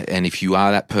so... And if you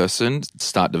are that person,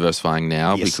 start diversifying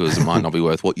now because it might not be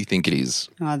worth what you think it is.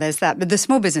 Oh, there's that. But the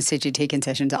small business CGT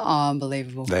concessions are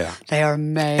unbelievable. They are. They are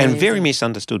amazing. And very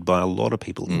misunderstood by a lot of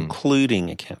people, including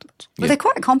accountants. Well, they're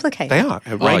quite complicated. They are.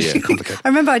 Outrageously complicated. I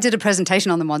remember I did a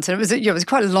presentation on them once, and it was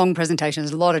quite a long presentation.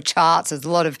 There's a lot of charts. There's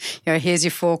a lot of, here's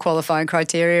your 4 qualifying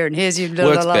criteria, and here's your...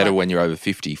 Works better when you're over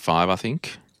 55, I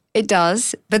think. It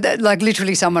does, but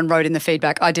literally someone wrote in the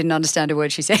feedback, I didn't understand a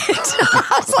word she said.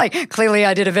 I was like, clearly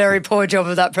I did a very poor job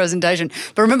of that presentation.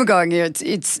 But I remember going,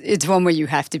 it's one where you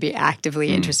have to be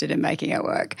actively interested in making it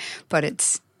work. But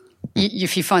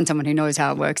if you find someone who knows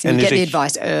how it works and you get the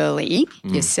advice early,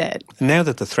 you're set. Now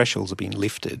that the thresholds have been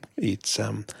lifted, it's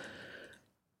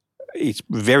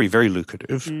very, very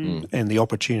lucrative, and the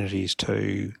opportunities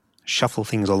to shuffle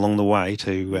things along the way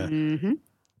to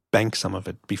bank some of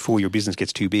it before your business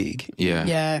gets too big. Yeah.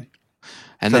 Yeah.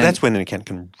 And so that's when an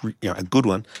accountant can, a good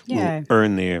one, will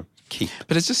earn their keep.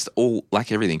 But it's just all,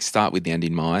 like everything, start with the end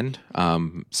in mind.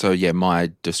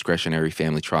 My discretionary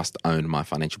family trust owned my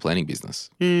financial planning business.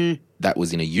 That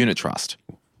was in a unit trust.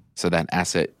 So that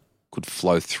asset could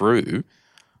flow through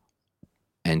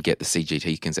and get the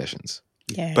CGT concessions.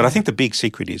 Yeah. But I think the big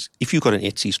secret is if you've got an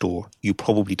Etsy store, you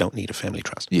probably don't need a family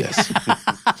trust. Yes.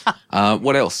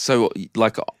 What else? So,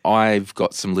 I've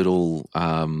got some little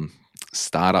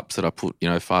startups that I put,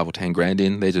 5 or 10 grand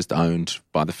in. They're just owned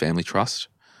by the family trust.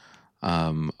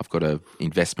 I've got an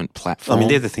investment platform. I mean,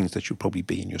 they're the things that should probably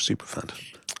be in your super fund.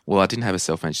 Well, I didn't have a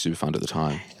self-managed super fund at the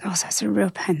time. Also, it's a real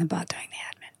pain in the butt doing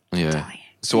the admin. Yeah.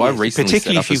 So I recently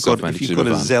set up a self-managed super fund. If you've got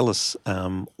a zealous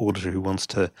auditor who wants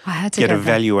to get a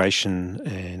valuation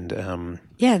and...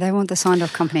 they want the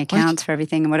signed-off company accounts for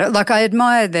everything and whatever. I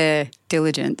admire their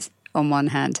diligence on one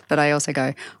hand, but I also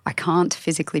go, I can't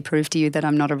physically prove to you that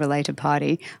I'm not a related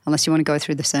party unless you want to go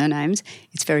through the surnames.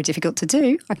 It's very difficult to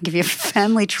do. I can give you a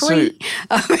family tree.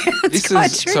 It's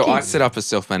quite tricky. So I set up a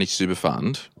self-managed super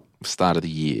fund start of the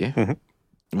year.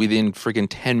 Mm-hmm. Within friggin'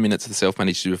 10 minutes of the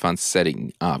self-managed super fund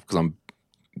setting up, because I'm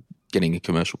getting a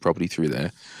commercial property through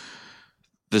there.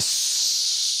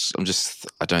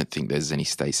 I don't think there's any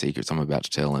state secrets I'm about to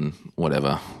tell and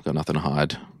whatever. Got nothing to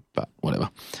hide, but whatever.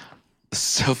 The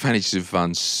self-managed super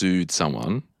fund sued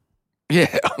someone.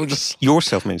 Yeah, Your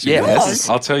self-managed super fund? Yes,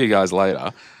 I'll tell you guys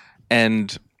later.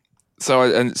 And so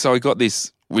I got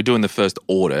this, we're doing the first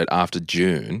audit after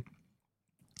June.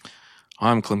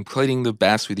 I'm completing the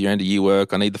BAS with your end of year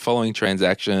work. I need the following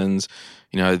transactions.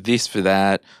 This for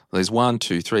that. There's 1,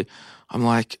 2, 3. I'm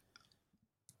like,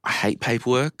 I hate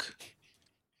paperwork.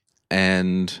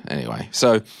 And anyway,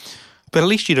 so. But at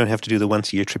least you don't have to do the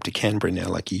once-a-year trip to Canberra now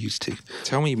like you used to.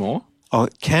 Tell me more. Oh,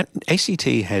 ACT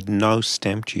had no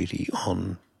stamp duty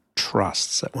on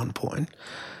trusts at one point.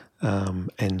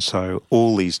 And so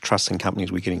all these trusts and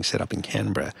companies were getting set up in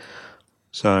Canberra.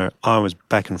 So I was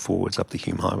back and forwards up the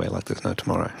Hume Highway like there's no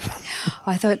tomorrow.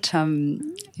 I thought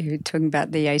you were talking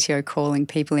about the ATO calling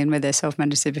people in with their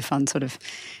self-managed super fund sort of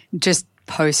just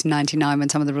post-99 when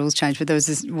some of the rules changed. But there was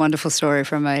this wonderful story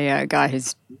from a guy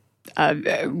who's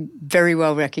very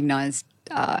well recognised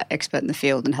expert in the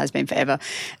field and has been forever.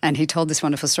 And he told this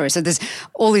wonderful story. So there's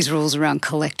all these rules around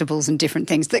collectibles and different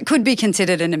things that could be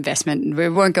considered an investment. And we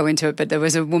won't go into it, but there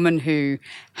was a woman who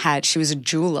she was a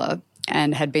jeweller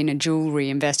and had been a jewellery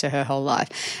investor her whole life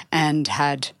and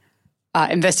had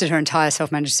invested her entire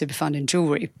self-managed super fund in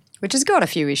jewellery. which has got a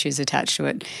few issues attached to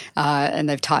it. And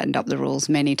they've tightened up the rules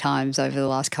many times over the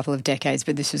last couple of decades,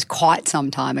 but this was quite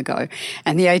some time ago.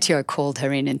 And the ATO called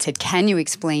her in and said, can you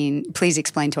please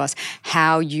explain to us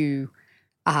how you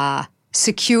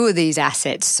secure these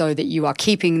assets so that you are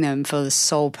keeping them for the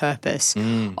sole purpose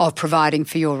of providing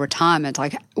for your retirement?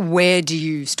 Like, where do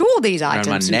you store these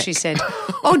items? And she said,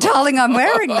 oh, darling, I'm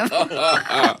wearing them.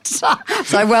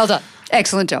 so well done.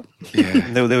 Excellent job.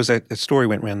 Yeah. There was a story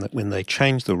went around that when they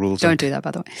changed the rules. Don't do that,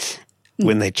 by the way.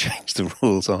 When they changed the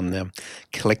rules on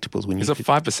collectibles. Is it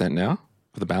 5% now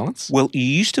for the balance? Well, you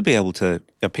used to be able to,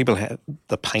 people had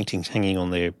the paintings hanging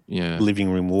on their living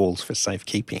room walls for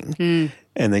safekeeping,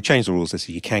 and they changed the rules. They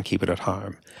said you can't keep it at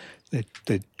home.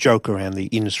 The joke around the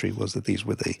industry was that these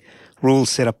were the rules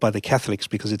set up by the Catholics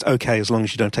because it's okay as long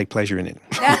as you don't take pleasure in it.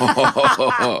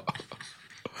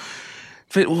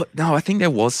 But no, I think there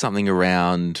was something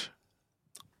around,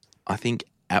 I think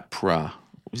APRA.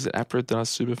 Is it APRA that does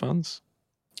super funds?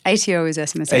 ATO is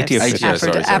SMSF.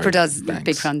 APRA does Thanks.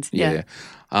 big funds. Yeah.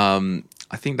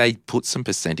 I think they put some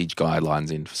percentage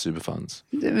guidelines in for super funds.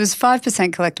 It was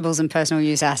 5% collectibles and personal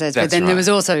use assets, but then there was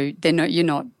also you're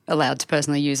not allowed to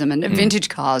personally use them. And vintage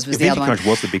cars was the other one. Vintage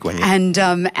cars was the big one, yeah.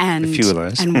 And a few of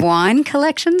those. And wine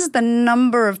collections. The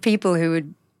number of people who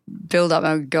would build up,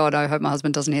 oh God, I hope my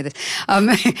husband doesn't hear this,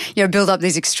 build up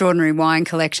these extraordinary wine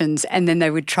collections, and then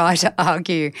they would try to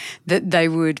argue that they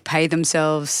would pay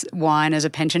themselves wine as a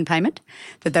pension payment,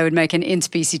 that they would make an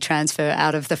in-specie transfer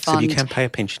out of the fund. So you can't pay a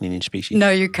pension in specie? No,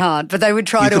 you can't, but they would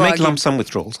try to argue. You can make lump sum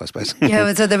withdrawals, I suppose.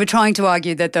 Yeah, so they were trying to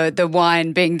argue that the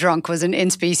wine being drunk was an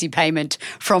in-specie payment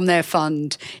from their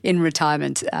fund in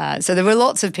retirement. So there were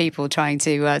lots of people trying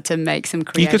to make some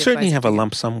creative. You could certainly have a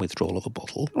lump sum withdrawal of a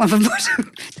bottle.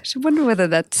 I should wonder whether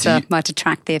that might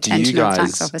attract the attention of the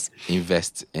tax office. Do you guys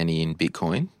invest any in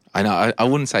Bitcoin? I know I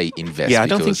wouldn't say invest. Yeah, I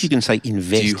don't think you can say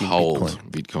invest in Bitcoin. Do you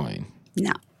hold Bitcoin?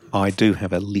 No. I do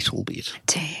have a little bit.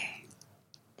 Do you?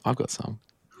 I've got some.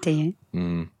 Do you?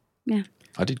 Yeah.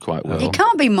 I did quite well. You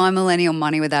can't be my millennial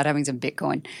money without having some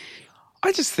Bitcoin.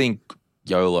 I just think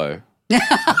YOLO.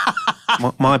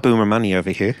 my boomer money over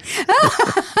here.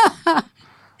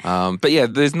 But yeah,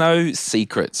 there's no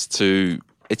secrets to.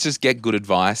 It's just get good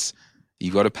advice.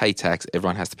 You've got to pay tax.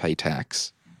 Everyone has to pay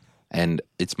tax. And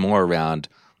it's more around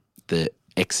the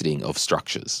exiting of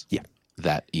structures. Yeah.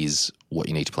 That is what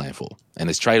you need to plan for. And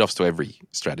there's trade-offs to every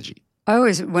strategy. I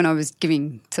always, when I was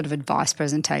giving sort of advice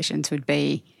presentations, would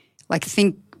be like,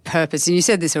 think purpose. And you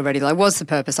said this already, like, what's the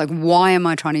purpose? Like, why am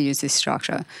I trying to use this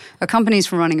structure? A company's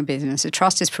for running a business. A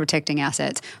trust is protecting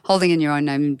assets. Holding in your own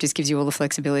name just gives you all the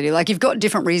flexibility. Like, you've got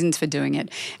different reasons for doing it.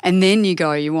 And then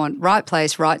you want right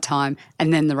place, right time,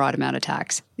 and then the right amount of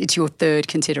tax. It's your third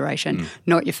consideration,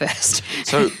 not your first.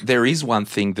 So there is one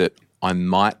thing that I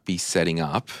might be setting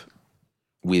up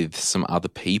with some other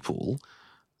people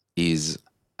is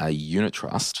a unit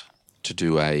trust to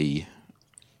do a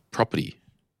property.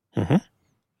 Mm-hmm.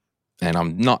 And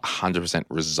I'm not 100%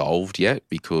 resolved yet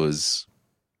because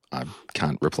I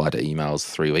can't reply to emails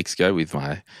 3 weeks ago with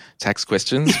my tax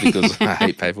questions because I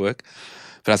hate paperwork.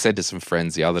 But I said to some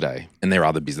friends the other day, and they're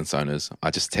other business owners,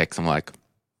 I just text them like,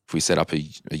 if we set up a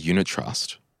unit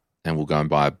trust and we'll go and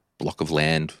buy a block of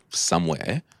land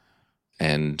somewhere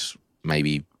and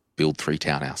maybe build 3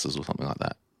 townhouses or something like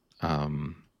that.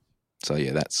 So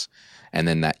yeah, and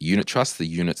then that unit trust, the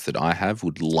units that I have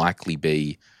would likely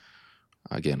be,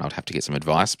 again, I'd have to get some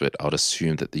advice, but I'd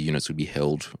assume that the units would be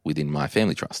held within my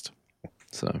family trust.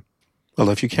 So, well,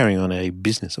 if you're carrying on a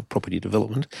business of property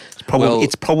development,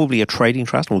 it's probably a trading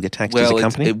trust and will get taxed as a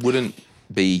company. It wouldn't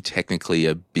be technically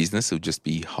a business. It would just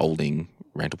be holding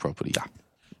rental property. Yeah.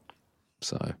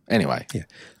 So anyway. Yeah.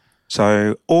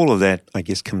 So all of that, I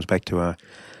guess, comes back to our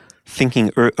thinking,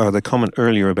 the comment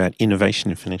earlier about innovation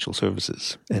in financial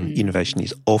services. And innovation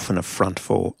is often a front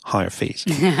for higher fees.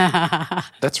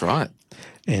 That's right.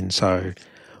 And so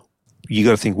you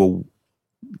got to think, well,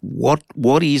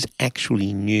 what is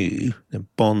actually new? The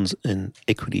bonds and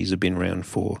equities have been around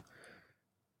for,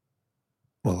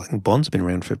 well, I think bonds have been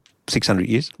around for 600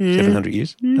 years, 700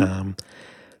 years.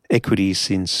 Equities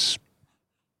since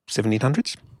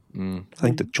 1700s. I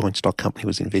think the joint stock company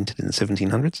was invented in the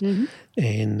 1700s.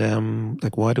 And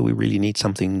why do we really need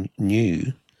something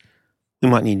new? We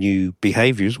might need new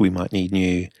behaviours. We might need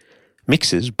new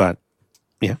mixes, but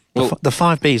yeah, well, the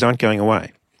 5 Bs aren't going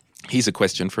away. Here's a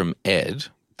question from Ed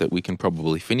that we can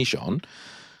probably finish on.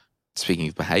 Speaking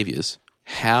of behaviours,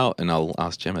 how, and I'll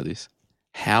ask Gemma this,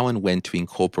 how and when to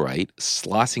incorporate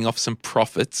slicing off some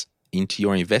profits into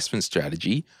your investment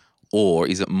strategy, or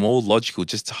is it more logical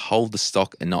just to hold the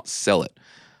stock and not sell it?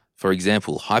 For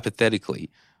example, hypothetically,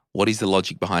 What is the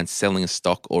logic behind selling a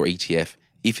stock or ETF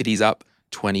if it is up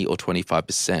 20 or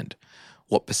 25%?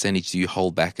 What percentage do you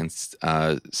hold back and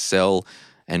sell,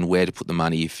 and where to put the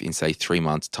money if in, say, 3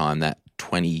 months' time that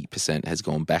 20% has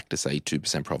gone back to, say,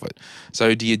 2% profit?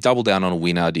 So do you double down on a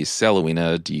winner? Do you sell a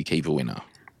winner? Do you keep a winner?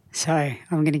 So I'm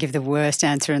going to give the worst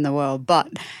answer in the world, but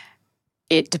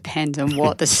it depends on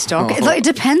what the stock is. It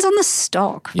depends on the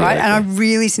stock, right? Yeah, okay. And I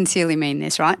really sincerely mean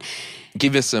this, right?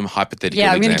 Give us some hypothetical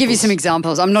examples. I'm going to give you some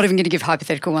examples. I'm not even going to give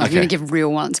hypothetical ones. Okay. I'm going to give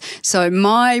real ones. So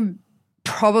my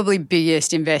probably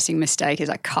biggest investing mistake is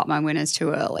I cut my winners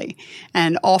too early.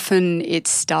 And often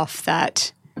it's stuff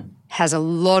that has a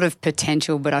lot of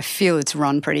potential, but I feel it's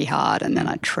run pretty hard, and then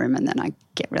I trim, and then I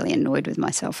get really annoyed with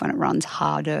myself when it runs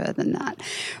harder than that.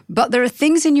 But there are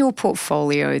things in your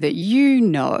portfolio that you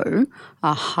know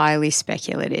are highly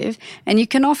speculative, and you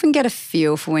can often get a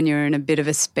feel for when you're in a bit of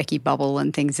a specky bubble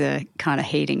and things are kind of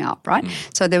heating up, right?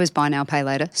 So there was buy now, pay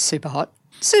later, super hot.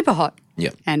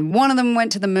 Yep. And one of them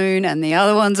went to the moon and the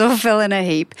other ones all fell in a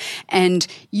heap. And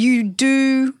you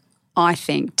do, I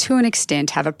think, to an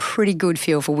extent, have a pretty good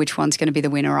feel for which one's going to be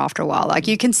the winner after a while. Like,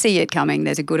 you can see it coming.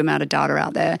 There's a good amount of data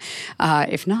out there.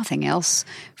 If nothing else,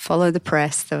 follow the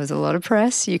press. There was a lot of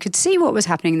press. You could see what was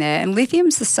happening there. And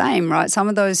lithium's the same, right? Some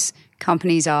of those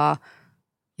companies are,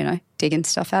 digging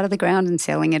stuff out of the ground and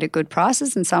selling it at good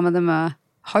prices, and some of them are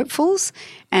hopefuls.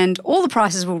 And all the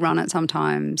prices will run it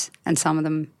sometimes, and some of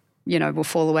them, will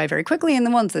fall away very quickly. And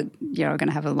the ones that, are going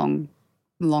to have a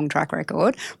long track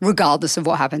record, regardless of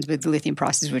what happens with lithium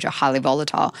prices, which are highly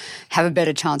volatile, have a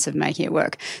better chance of making it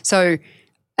work. So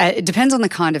it depends on the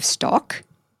kind of stock.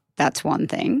 That's one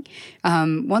thing.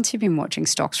 Once you've been watching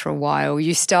stocks for a while,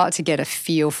 you start to get a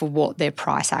feel for what their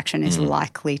price action is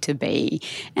likely to be.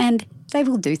 And they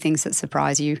will do things that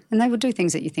surprise you, and they will do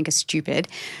things that you think are stupid.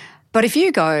 But if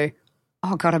you go,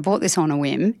 oh, God, I bought this on a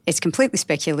whim, it's completely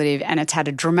speculative and it's had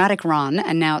a dramatic run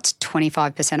and now it's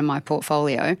 25% of my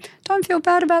portfolio, don't feel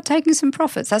bad about taking some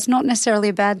profits. That's not necessarily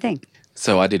a bad thing.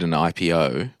 So I did an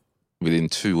IPO. Within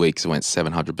 2 weeks, it went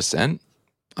 700%.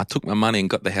 I took my money and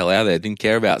got the hell out of there. Didn't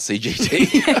care about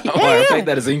CGT. I'll take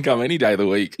that as income any day of the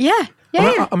week. Yeah.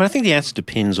 I think the answer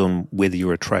depends on whether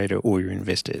you're a trader or you're an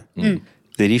investor.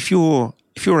 That if you're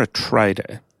a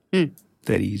trader,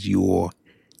 that is, you're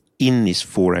in this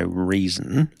for a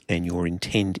reason, and your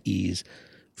intent is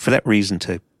for that reason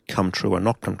to come true or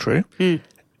not come true,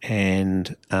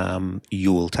 and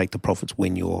you will take the profits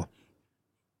when your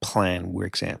plan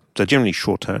works out. So generally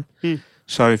short term.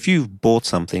 So if you've bought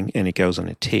something and it goes on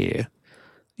a tear,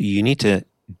 you need to,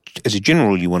 as a general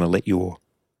rule, you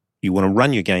want to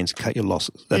run your gains and cut your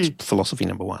losses. That's philosophy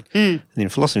number one. And then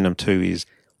philosophy number two is,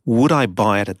 would I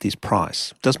buy it at this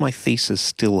price? Does my thesis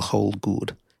still hold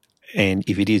good? And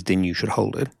if it is, then you should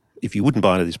hold it. If you wouldn't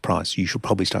buy it at this price, you should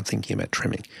probably start thinking about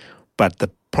trimming. But the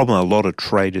problem a lot of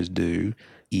traders do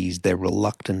is they're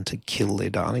reluctant to kill their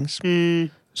darlings.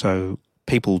 So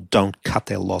people don't cut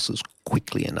their losses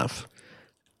quickly enough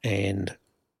and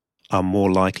are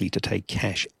more likely to take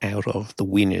cash out of the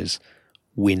winners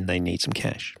when they need some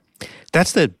cash.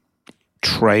 That's the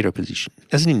trader position.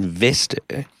 As an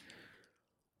investor,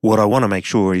 what I want to make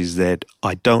sure is that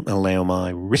I don't allow my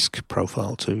risk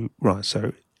profile to rise.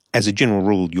 So as a general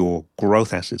rule, your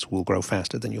growth assets will grow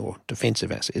faster than your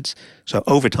defensive assets. So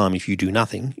over time, if you do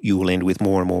nothing, you will end with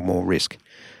more and more risk.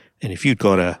 And if you'd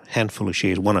got a handful of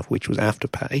shares, one of which was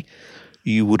Afterpay,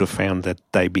 you would have found that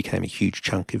they became a huge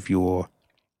chunk of your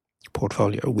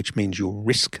portfolio, which means your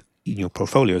risk in your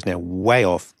portfolio is now way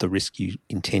off the risk you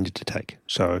intended to take.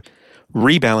 So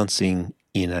rebalancing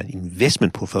in an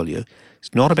investment portfolio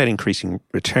is not about increasing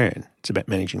return. It's about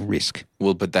managing risk.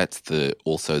 Well, but that's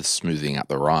also smoothing up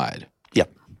the ride. Yeah.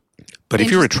 But if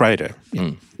you're a trader,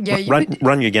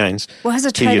 run your gains. Well, as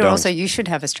a trader also, you should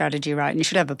have a strategy, right? And you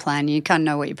should have a plan. You kind of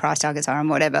know what your price targets are and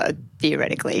whatever,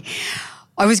 theoretically.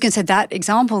 I was going to say that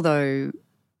example, though,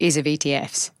 is of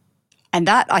ETFs. And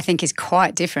that, I think, is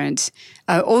quite different.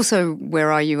 Also,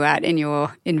 where are you at in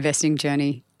your investing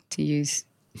journey, to use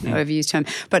an overused term?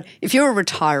 But if you're a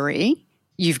retiree,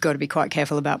 you've got to be quite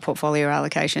careful about portfolio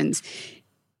allocations.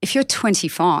 If you're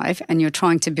 25 and you're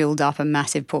trying to build up a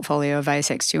massive portfolio of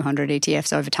ASX 200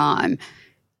 ETFs over time,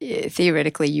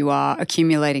 theoretically you are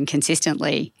accumulating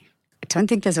consistently. I don't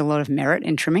think there's a lot of merit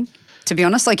in trimming, to be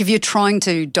honest. Like, if you're trying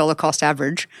to dollar cost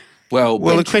average. Well,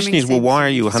 the question is, why are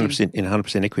you 100% in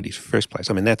 100% equities in the first place?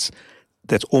 I mean, that's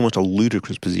almost a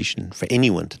ludicrous position for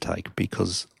anyone to take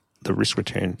because the risk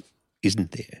return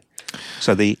isn't there.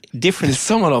 So the difference... There's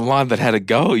someone online that had a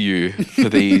go at you for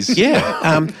these.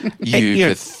 Yeah. You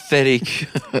pathetic...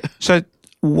 So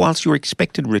whilst your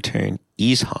expected return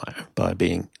is higher by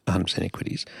being 100%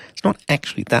 equities, it's not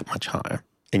actually that much higher,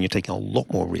 and you're taking a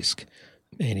lot more risk.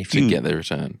 And if to get the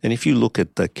return. And if you look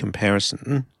at the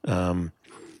comparison,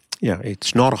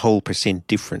 it's not a whole %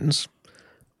 difference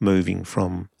moving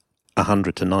from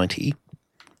 100 to 90,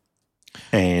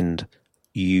 and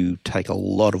you take a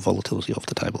lot of volatility off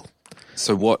the table.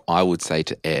 So what I would say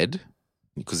to Ed,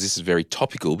 because this is very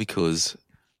topical because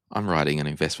I'm writing an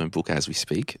investment book as we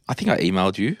speak. I think I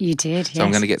emailed you. You did, yes. So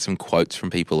I'm going to get some quotes from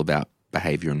people about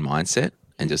behaviour and mindset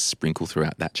and just sprinkle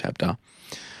throughout that chapter.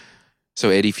 So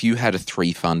Ed, if you had a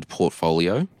 3-fund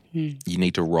portfolio, you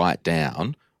need to write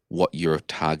down what your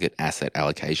target asset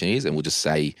allocation is, and we'll just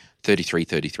say 33,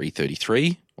 33,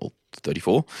 33, or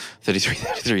 34, 33,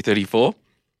 33, 34.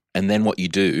 And then what you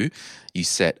do, you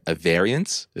set a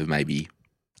variance of maybe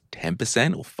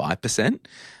 10% or 5%,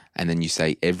 and then you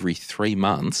say every 3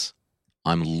 months,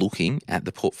 I'm looking at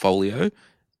the portfolio,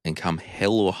 and come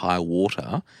hell or high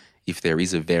water, if there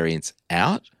is a variance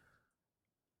out,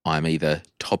 I'm either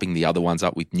topping the other ones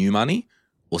up with new money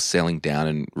or selling down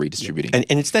and redistributing.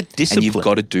 And it's that discipline. And you've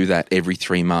got to do that every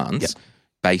 3 months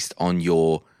based on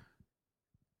your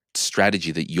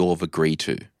strategy that you've agreed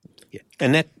to. Yeah.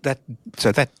 And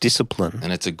that discipline.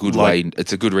 And it's a good way,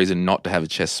 it's a good reason not to have a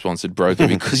CHESS-sponsored broker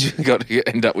because you've got to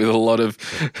end up with a lot of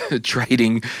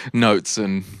trading notes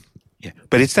and... Yeah,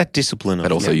 but it's that discipline.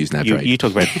 But also use NavTrade. You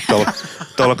talk about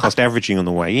dollar cost averaging on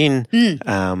the way in,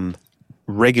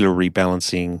 regular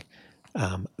rebalancing.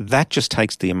 That just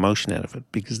takes the emotion out of it,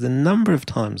 because the number of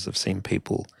times I've seen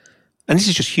people, and this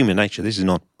is just human nature, this is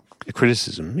not a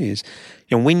criticism, is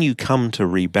when you come to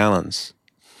rebalance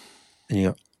and you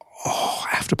go, oh,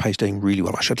 Afterpay's doing really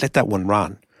well, I should let that one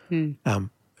run.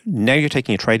 Now you're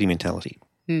taking a trading mentality,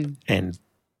 and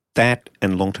that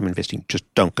and long-term investing just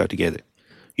don't go together.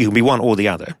 You can be one or the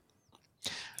other.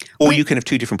 Or you can have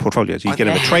 2 different portfolios. You can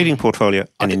have a trading portfolio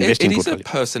and an investing portfolio. It is a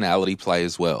personality play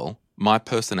as well. My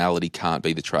personality can't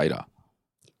be the trader.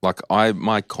 Like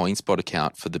my CoinSpot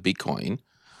account for the Bitcoin,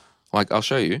 like I'll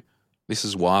show you. This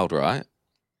is wild, right?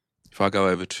 If I go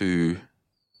over to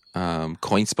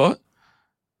CoinSpot,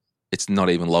 it's not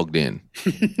even logged in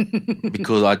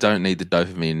because I don't need the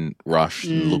dopamine rush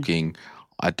looking.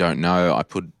 I don't know.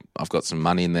 I've got some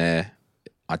money in there.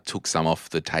 I took some off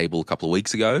the table a couple of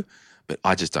weeks ago, but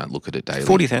I just don't look at it daily.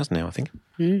 40,000 now, I think.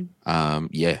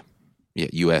 Yeah,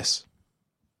 US.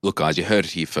 Look, guys, you heard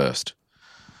it here first.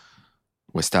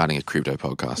 We're starting a crypto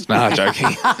podcast. No,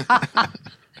 joking.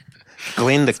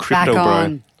 Glenn, the crypto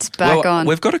bro. It's back on.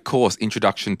 We've got a course,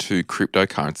 Introduction to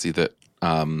Cryptocurrency, that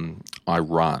I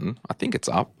run. I think it's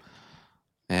up.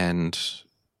 And,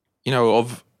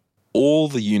 of all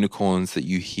the unicorns that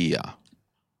you hear,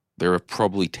 there are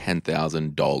probably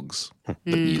 10,000 dogs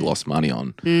that you lost money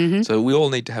on. Mm-hmm. So we all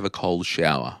need to have a cold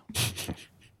shower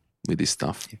with this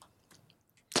stuff.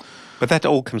 But that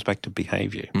all comes back to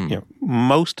behaviour.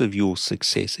 Most of your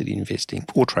success at investing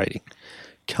or trading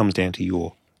comes down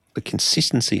to the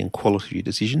consistency and quality of your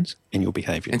decisions and your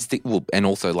behaviour. And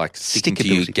also like sticking to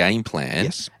your game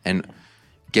plan and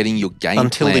getting your game plan.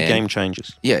 Until the game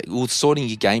changes. Yeah, sorting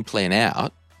your game plan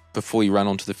out before you run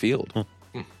onto the field.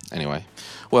 Anyway,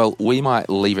 well, we might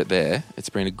leave it there. It's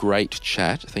been a great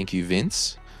chat. Thank you,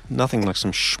 Vince. Nothing like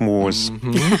some schmores.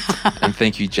 And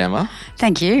thank you, Gemma.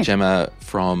 Thank you. Gemma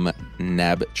from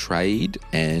NAB Trade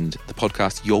and the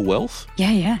podcast Your Wealth.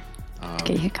 Yeah.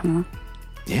 Get you come on.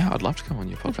 Yeah, I'd love to come on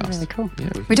your podcast. That'd be really cool.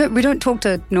 Yeah, we don't talk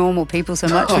to normal people so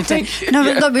much. We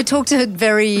talk to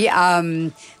very.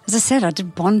 As I said, I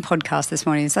did one podcast this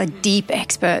morning. It's like deep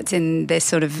experts in this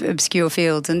sort of obscure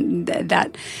fields, and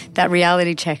that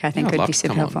reality check I think would be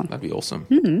super helpful. That'd be awesome.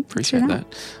 Appreciate that.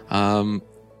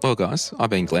 Well, guys, I've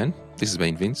been Glenn. This has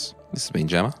been Vince. This has been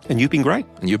Gemma. And you've been great.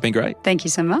 And you've been great. Thank you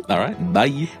so much. All right.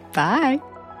 Bye. Bye.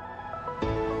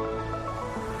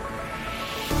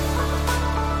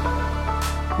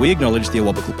 We acknowledge the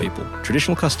Awabakal people,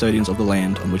 traditional custodians of the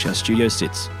land on which our studio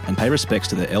sits, and pay respects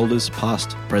to their elders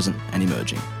past, present and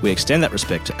emerging. We extend that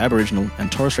respect to Aboriginal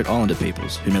and Torres Strait Islander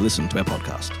peoples who may listen to our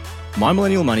podcast. My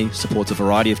Millennial Money supports a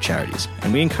variety of charities,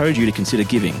 and we encourage you to consider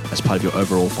giving as part of your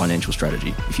overall financial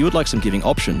strategy. If you would like some giving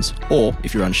options, or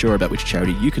if you're unsure about which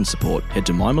charity you can support, head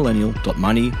to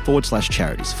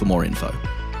mymillennial.money/charities for more info.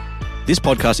 This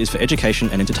podcast is for education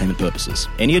and entertainment purposes.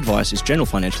 Any advice is general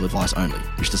financial advice only,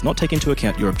 which does not take into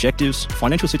account your objectives,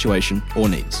 financial situation, or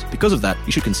needs. Because of that,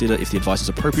 you should consider if the advice is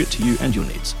appropriate to you and your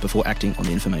needs before acting on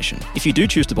the information. If you do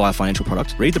choose to buy a financial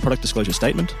product, read the product disclosure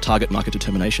statement, target market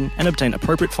determination, and obtain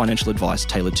appropriate financial advice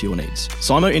tailored to your needs.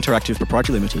 Simo Interactive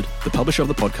Proprietary Limited, the publisher of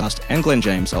the podcast, and Glenn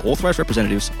James are authorised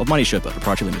representatives of Money Sherpa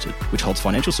Proprietary Limited, which holds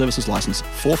financial services licence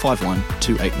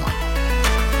 451289.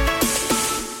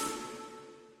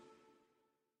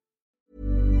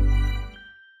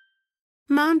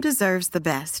 deserves the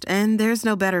best, and there's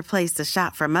no better place to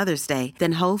shop for Mother's Day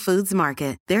than Whole Foods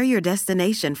Market. They're your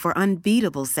destination for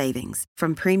unbeatable savings,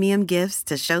 from premium gifts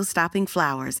to show-stopping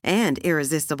flowers and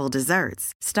irresistible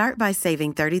desserts. Start by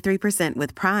saving 33%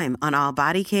 with Prime on all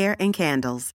body care and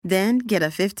candles. Then get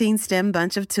a 15-stem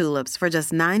bunch of tulips for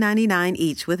just $9.99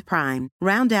 each with Prime.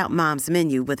 Round out Mom's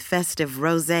menu with festive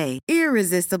rosé,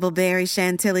 irresistible berry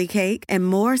chantilly cake, and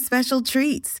more special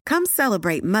treats. Come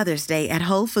celebrate Mother's Day at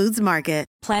Whole Foods Market.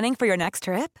 Planning for your next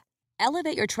trip?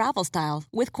 Elevate your travel style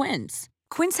with Quince.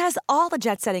 Quince has all the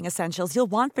jet-setting essentials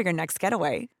you'll want for your next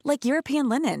getaway, like European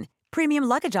linen, premium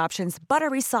luggage options,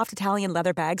 buttery soft Italian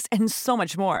leather bags, and so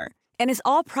much more. And is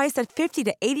all priced at 50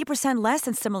 to 80% less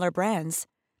than similar brands.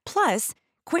 Plus,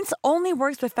 Quince only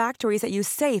works with factories that use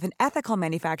safe and ethical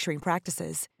manufacturing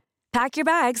practices. Pack your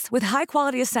bags with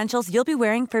high-quality essentials you'll be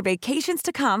wearing for vacations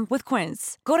to come with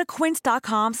Quince. Go to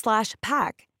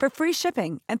quince.com/pack for free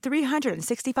shipping and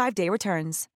 365-day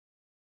returns.